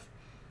itself.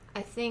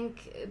 I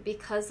think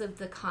because of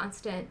the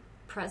constant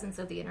presence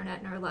of the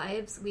internet in our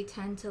lives, we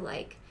tend to,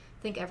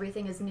 think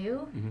everything is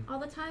new all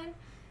the time.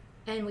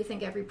 And we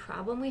think every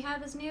problem we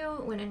have is new,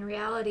 when in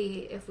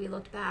reality, if we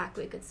looked back,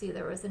 we could see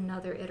there was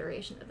another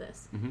iteration of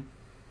this.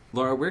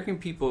 Laura, where can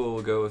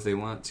people go if they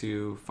want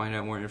to find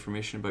out more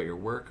information about your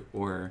work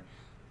or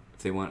if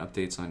they want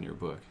updates on your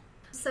book?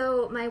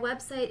 So my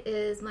website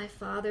is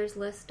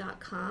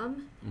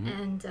myfatherslist.com,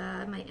 and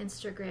my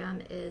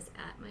Instagram is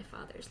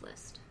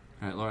 @myfatherslist.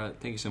 All right, Laura,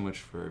 thank you so much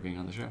for being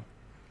on the show.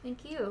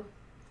 Thank you.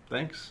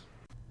 Thanks.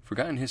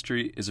 Forgotten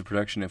History is a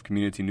production of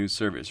Community News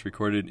Service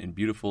recorded in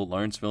beautiful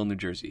Lawrenceville, New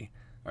Jersey.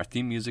 Our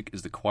theme music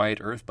is The Quiet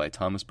Earth by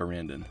Thomas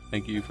Barandon.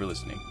 Thank you for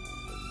listening.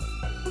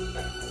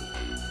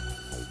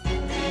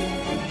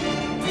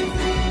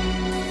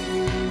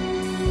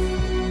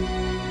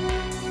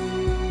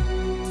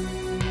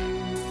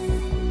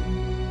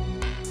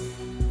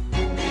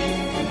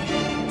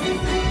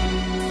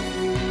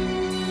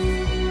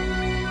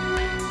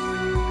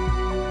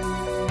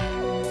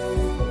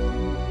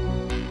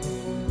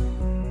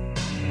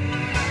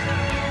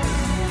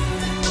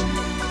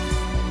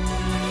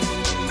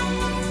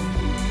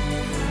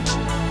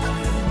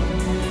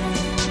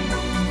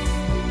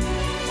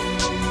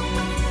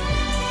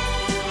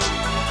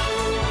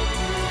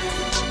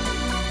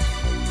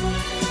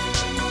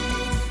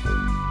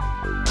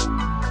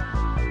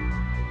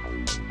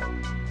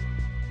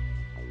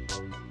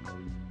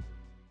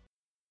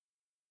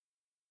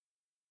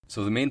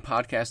 So the main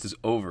podcast is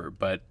over,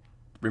 but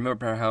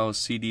remember how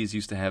CDs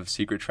used to have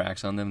secret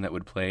tracks on them that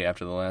would play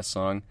after the last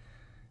song?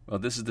 Well,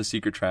 this is the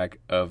secret track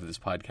of this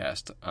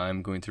podcast.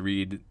 I'm going to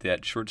read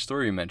that short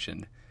story you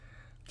mentioned.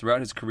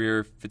 Throughout his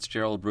career,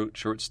 Fitzgerald wrote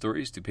short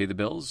stories to pay the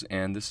bills,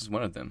 and this is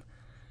one of them.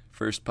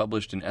 First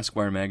published in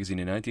Esquire magazine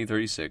in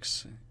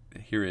 1936,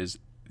 here is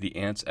The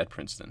Ants at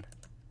Princeton.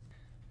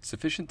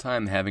 Sufficient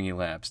time having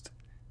elapsed,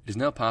 it is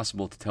now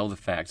possible to tell the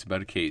facts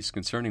about a case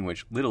concerning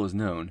which little is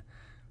known,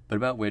 but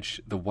about which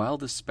the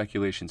wildest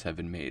speculations have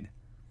been made.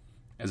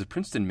 As a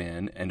Princeton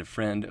man and a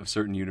friend of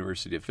certain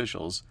university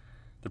officials,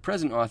 the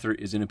present author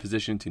is in a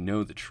position to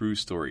know the true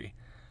story,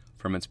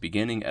 from its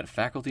beginning at a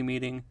faculty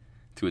meeting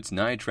to its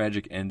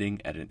nigh-tragic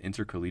ending at an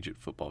intercollegiate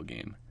football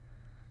game.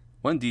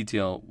 One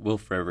detail will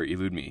forever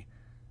elude me.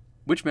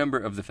 Which member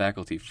of the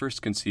faculty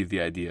first conceived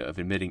the idea of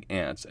admitting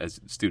ants as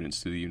students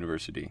to the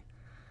university?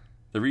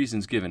 The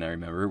reasons given, I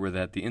remember, were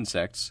that the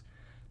insects,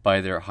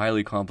 by their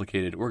highly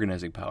complicated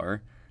organizing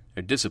power,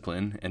 their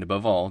discipline, and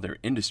above all, their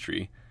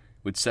industry,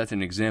 would set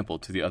an example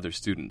to the other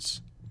students.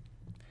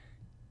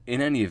 In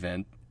any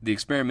event, the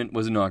experiment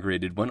was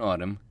inaugurated one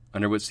autumn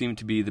under what seemed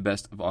to be the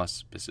best of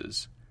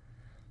auspices.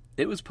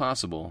 It was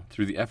possible,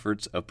 through the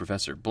efforts of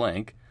Professor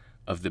Blank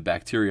of the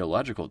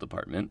Bacteriological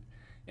Department,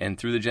 and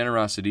through the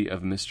generosity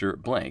of Mr.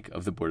 Blank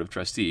of the Board of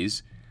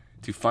Trustees,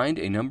 to find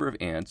a number of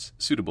ants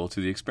suitable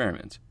to the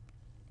experiment.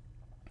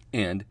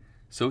 And,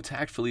 so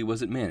tactfully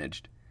was it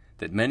managed,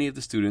 that many of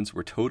the students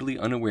were totally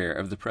unaware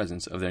of the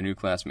presence of their new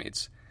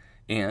classmates,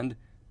 and,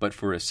 but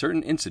for a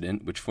certain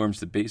incident which forms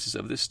the basis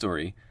of this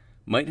story,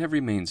 might have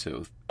remained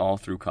so all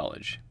through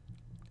college.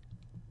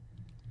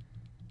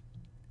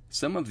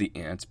 Some of the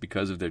ants,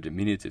 because of their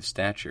diminutive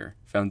stature,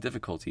 found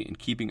difficulty in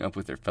keeping up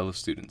with their fellow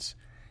students,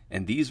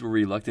 and these were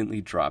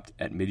reluctantly dropped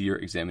at mid-year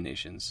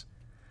examinations.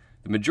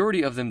 The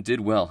majority of them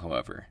did well,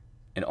 however,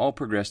 and all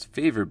progressed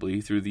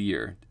favorably through the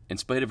year, in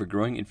spite of a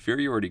growing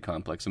inferiority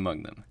complex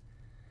among them.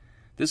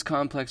 This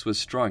complex was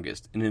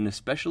strongest in an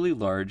especially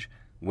large,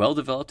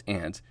 well-developed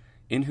ant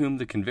in whom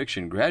the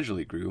conviction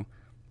gradually grew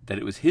that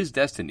it was his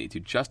destiny to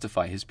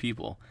justify his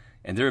people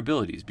and their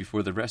abilities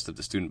before the rest of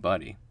the student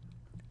body.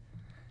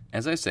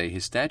 As I say,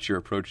 his stature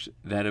approached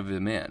that of a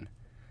man,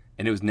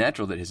 and it was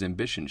natural that his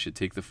ambition should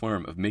take the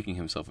form of making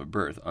himself a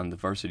berth on the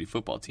varsity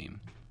football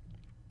team.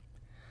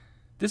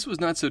 This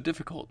was not so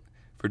difficult,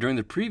 for during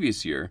the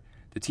previous year,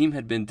 the team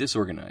had been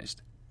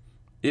disorganized.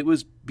 It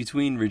was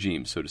between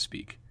regimes, so to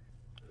speak,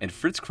 and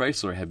Fritz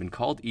Kreisler had been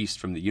called east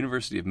from the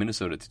University of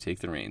Minnesota to take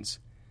the reins.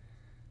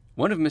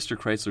 One of Mr.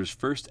 Kreisler's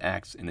first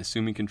acts in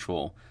assuming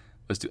control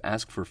was to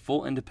ask for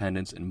full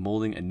independence in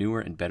molding a newer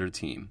and better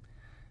team.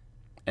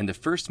 And the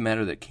first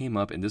matter that came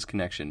up in this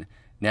connection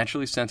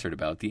naturally centered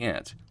about the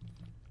ant.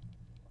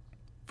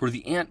 For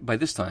the ant, by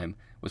this time,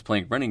 was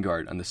playing running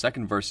guard on the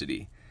second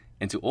varsity,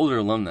 and to older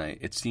alumni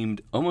it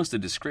seemed almost a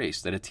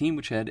disgrace that a team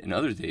which had in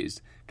other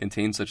days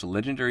contained such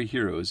legendary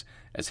heroes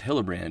as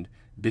Hillebrand,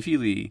 Biffy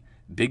Lee,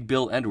 Big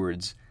Bill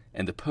Edwards,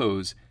 and the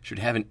Poes should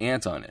have an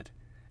ant on it,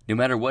 no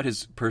matter what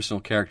his personal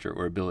character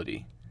or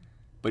ability.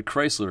 But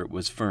Kreisler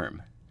was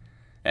firm.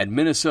 At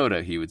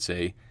Minnesota, he would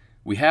say,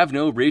 we have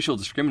no racial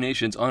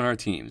discriminations on our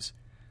teams,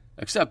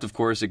 except, of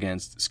course,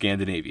 against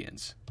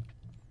Scandinavians.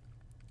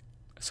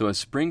 So as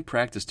spring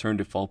practice turned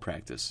to fall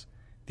practice,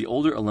 the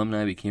older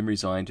alumni became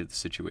resigned to the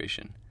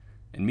situation,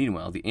 and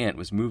meanwhile the ant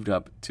was moved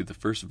up to the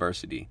first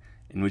varsity,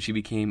 in which he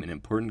became an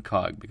important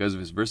cog because of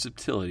his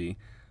versatility,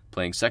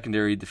 playing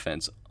secondary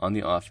defense on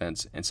the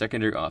offense and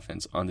secondary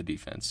offense on the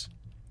defense.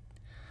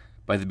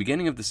 By the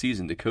beginning of the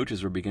season, the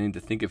coaches were beginning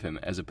to think of him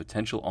as a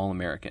potential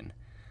All-American.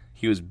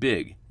 He was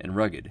big and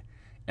rugged,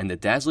 and the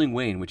dazzling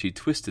way in which he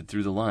twisted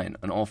through the line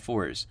on all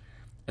fours,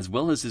 as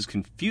well as his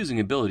confusing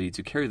ability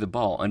to carry the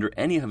ball under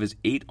any of his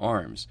 8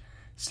 arms,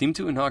 seemed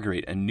to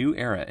inaugurate a new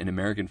era in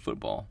American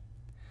football.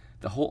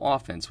 the whole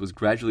offense was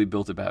gradually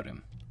built about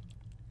him.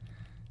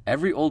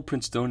 Every old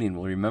Princetonian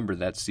will remember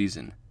that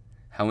season,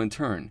 how in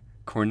turn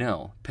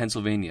Cornell,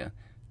 Pennsylvania,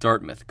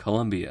 Dartmouth,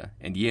 Columbia,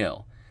 and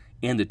Yale,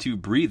 and the two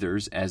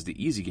breathers, as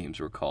the easy games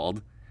were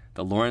called,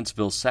 the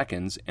Lawrenceville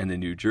Seconds and the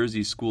New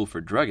Jersey School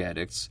for Drug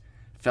Addicts,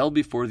 fell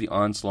before the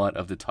onslaught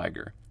of the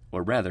Tiger,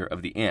 or rather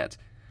of the Ant,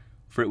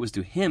 for it was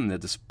to him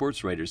that the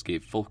sports writers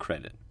gave full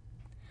credit.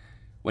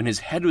 When his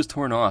head was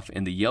torn off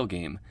in the Yale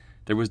game,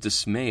 there was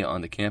dismay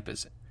on the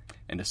campus,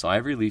 and a sigh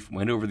of relief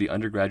went over the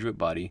undergraduate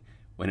body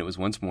when it was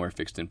once more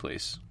fixed in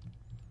place.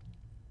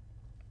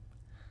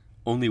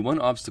 Only one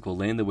obstacle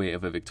lay in the way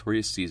of a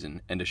victorious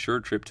season and a sure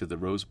trip to the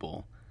Rose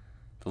Bowl.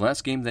 The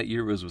last game that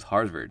year was with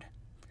Harvard,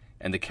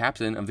 and the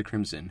captain of the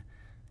Crimson,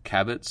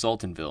 Cabot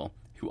Saltonville,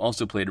 who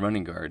also played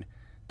running guard,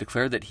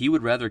 declared that he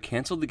would rather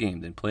cancel the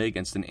game than play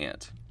against an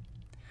Ant.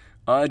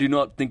 "I do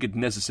not think it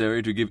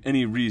necessary to give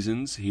any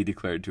reasons," he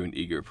declared to an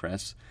eager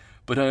press,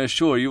 "but I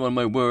assure you on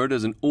my word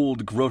as an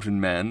old Groton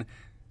man,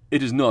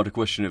 it is not a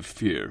question of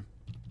fear."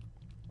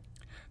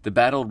 The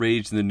battle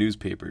raged in the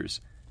newspapers,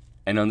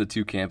 and on the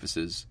two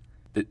campuses.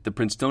 The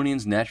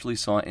Princetonians naturally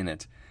saw in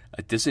it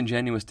a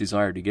disingenuous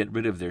desire to get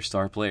rid of their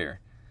star player.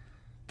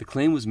 The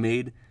claim was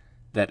made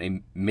that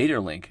a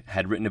Maeterlinck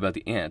had written about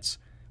the Ants,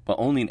 while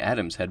only an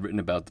Adams had written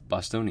about the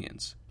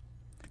Bostonians.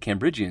 The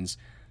Cambridgians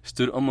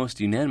stood almost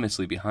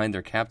unanimously behind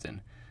their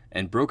captain,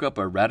 and broke up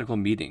a radical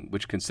meeting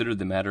which considered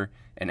the matter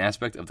an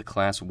aspect of the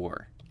class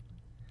war.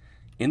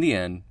 In the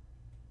end,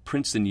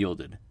 Princeton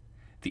yielded.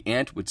 The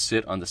Ant would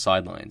sit on the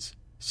sidelines.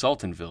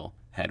 Saltonville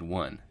had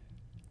won.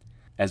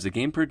 As the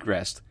game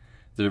progressed,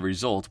 the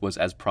result was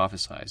as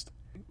prophesied.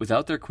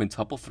 Without their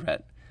quintuple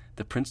threat,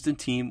 the Princeton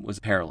team was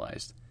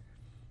paralyzed.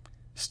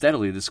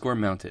 Steadily the score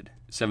mounted,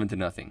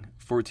 7-0,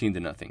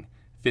 14-0,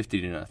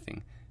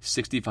 50-0,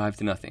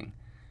 65-0,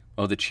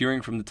 while the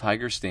cheering from the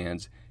Tiger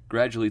stands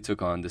gradually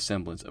took on the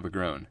semblance of a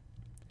groan.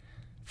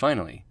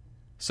 Finally,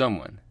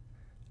 someone,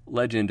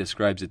 legend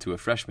ascribes it to a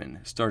freshman,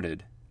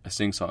 started a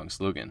sing-song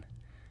slogan.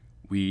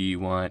 "We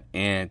want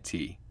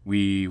Auntie,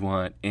 we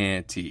want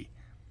Auntie."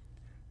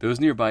 Those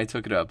nearby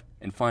took it up,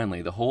 and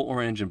finally the whole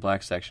orange and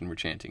black section were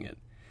chanting it.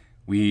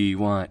 "We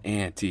want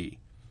Auntie."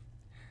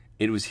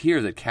 It was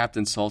here that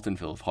Captain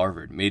Saltonville of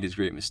Harvard made his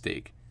great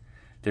mistake.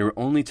 There were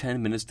only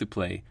 10 minutes to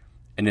play,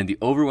 and in the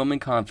overwhelming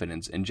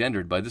confidence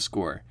engendered by the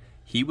score,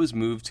 he was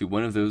moved to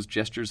one of those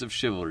gestures of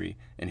chivalry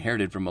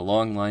inherited from a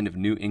long line of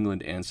New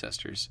England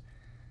ancestors.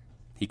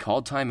 He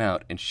called time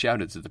out and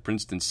shouted to the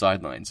Princeton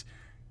sidelines,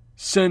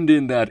 "Send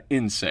in that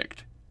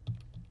insect!"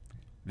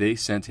 They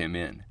sent him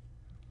in.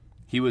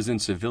 He was in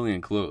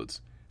civilian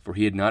clothes, for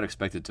he had not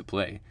expected to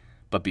play,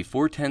 but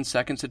before 10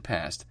 seconds had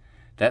passed,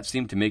 that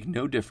seemed to make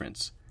no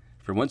difference,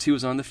 for once he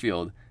was on the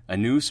field, a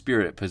new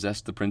spirit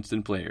possessed the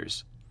Princeton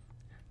players.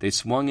 They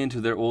swung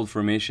into their old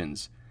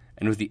formations,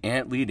 and with the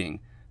Ant leading,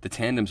 the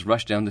tandems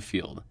rushed down the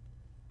field.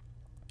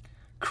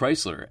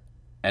 Chrysler,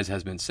 as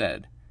has been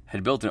said,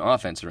 had built an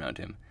offense around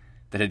him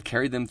that had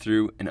carried them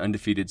through an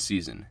undefeated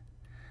season.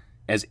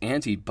 As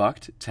Auntie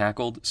bucked,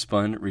 tackled,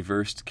 spun,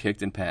 reversed,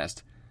 kicked, and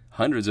passed,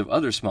 hundreds of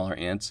other smaller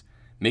ants,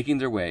 making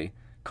their way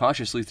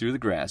cautiously through the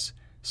grass,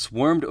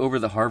 swarmed over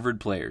the Harvard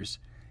players,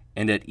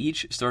 and at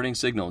each starting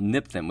signal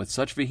nipped them with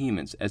such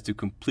vehemence as to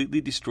completely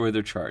destroy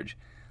their charge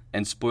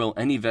and spoil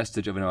any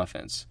vestige of an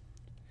offense.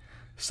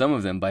 Some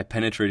of them, by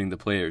penetrating the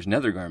players'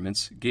 nether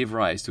garments, gave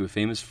rise to a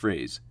famous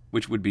phrase,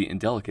 which would be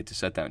indelicate to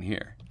set down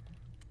here.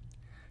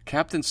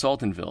 Captain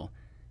Saltonville,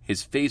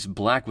 his face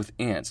black with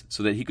ants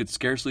so that he could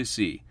scarcely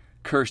see,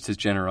 cursed his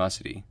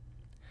generosity.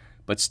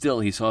 But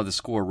still he saw the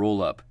score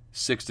roll up,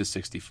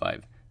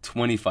 6-65,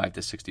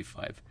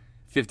 25-65,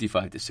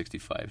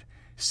 55-65,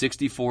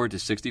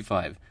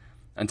 64-65,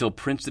 until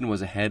Princeton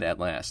was ahead at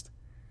last.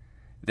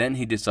 Then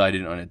he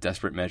decided on a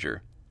desperate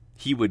measure.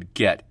 He would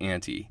get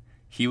Auntie.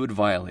 He would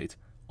violate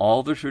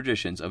all the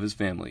traditions of his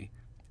family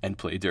and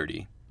play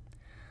dirty.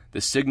 The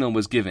signal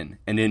was given,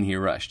 and in he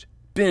rushed.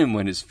 Bim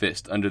went his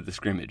fist under the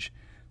scrimmage.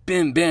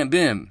 Bim, bam,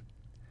 bim!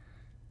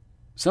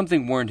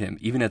 Something warned him,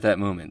 even at that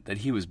moment, that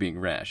he was being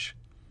rash.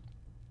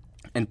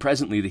 And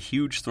presently the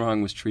huge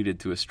throng was treated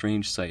to a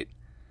strange sight.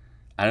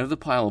 Out of the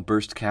pile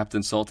burst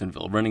Captain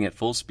Saltonville, running at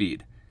full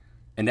speed,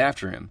 and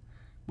after him,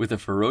 with a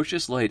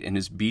ferocious light in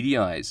his beady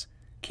eyes,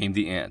 came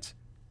the Ant.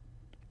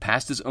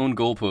 Past his own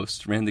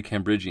goalposts ran the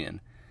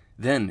Cambridgian.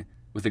 Then,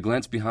 with a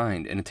glance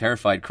behind and a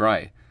terrified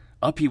cry,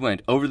 up he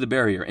went, over the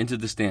barrier, into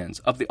the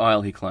stands. Up the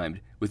aisle he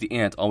climbed, with the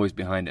Ant always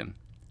behind him.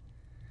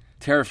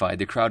 Terrified,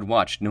 the crowd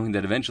watched, knowing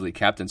that eventually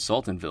Captain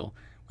Saltonville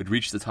would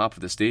reach the top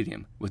of the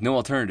stadium, with no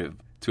alternative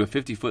to a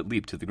 50-foot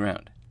leap to the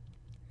ground.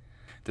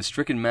 The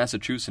stricken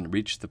Massachusettan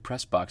reached the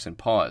press box and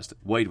paused,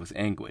 white with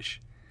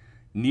anguish.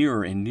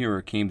 Nearer and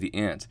nearer came the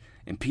Ant,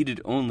 impeded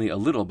only a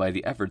little by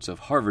the efforts of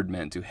Harvard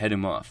men to head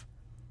him off.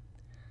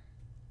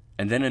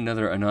 And then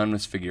another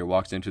anonymous figure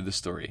walked into the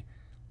story.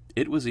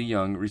 It was a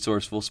young,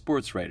 resourceful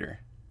sports writer.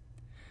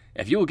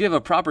 "If you will give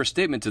a proper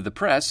statement to the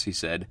press," he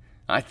said,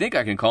 "I think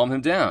I can calm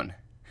him down."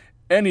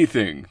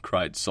 "Anything,"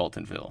 cried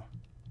Saltonville.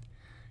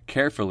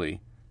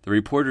 Carefully, the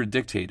reporter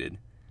dictated,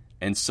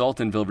 and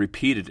Saltonville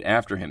repeated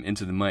after him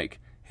into the mic,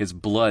 his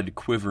blood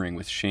quivering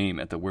with shame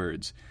at the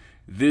words.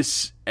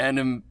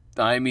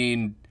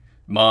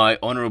 My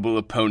honorable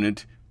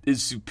opponent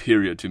is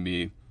superior to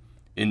me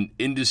in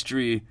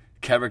industry,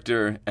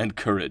 character, and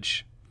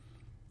courage.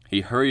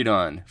 He hurried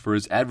on, for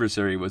his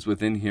adversary was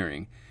within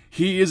hearing.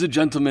 He is a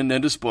gentleman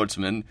and a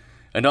sportsman,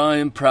 and I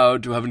am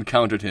proud to have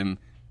encountered him,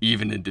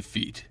 even in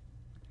defeat.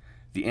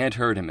 The ant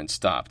heard him and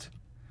stopped.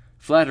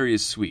 Flattery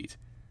is sweet,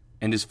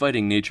 and his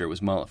fighting nature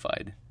was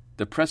mollified.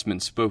 The pressman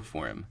spoke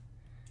for him.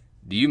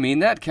 "Do you mean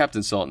that,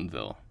 Captain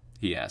Saltonville?"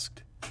 he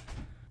asked.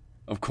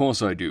 "Of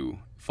course I do,"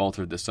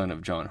 faltered the son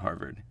of John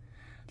Harvard.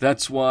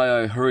 "That's why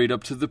I hurried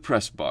up to the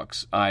press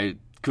box. I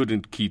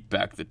couldn't keep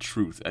back the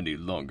truth any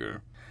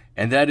longer."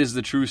 And that is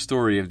the true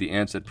story of the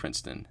ants at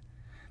Princeton.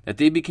 That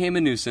they became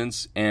a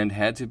nuisance and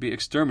had to be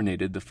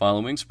exterminated the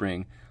following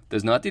spring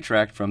does not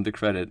detract from the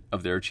credit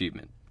of their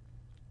achievement.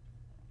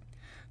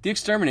 The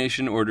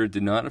extermination order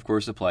did not, of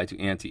course, apply to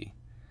Auntie.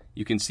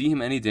 You can see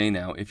him any day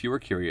now if you are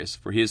curious,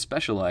 for he is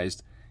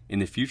specialized in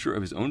the future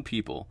of his own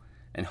people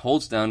and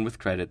holds down with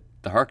credit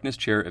the Harkness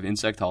Chair of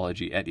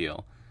Insectology at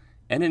Yale,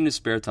 and in his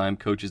spare time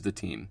coaches the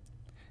team.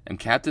 And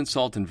Captain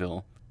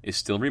Saltonville is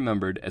still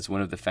remembered as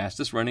one of the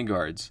fastest running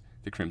guards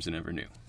the Crimson ever knew.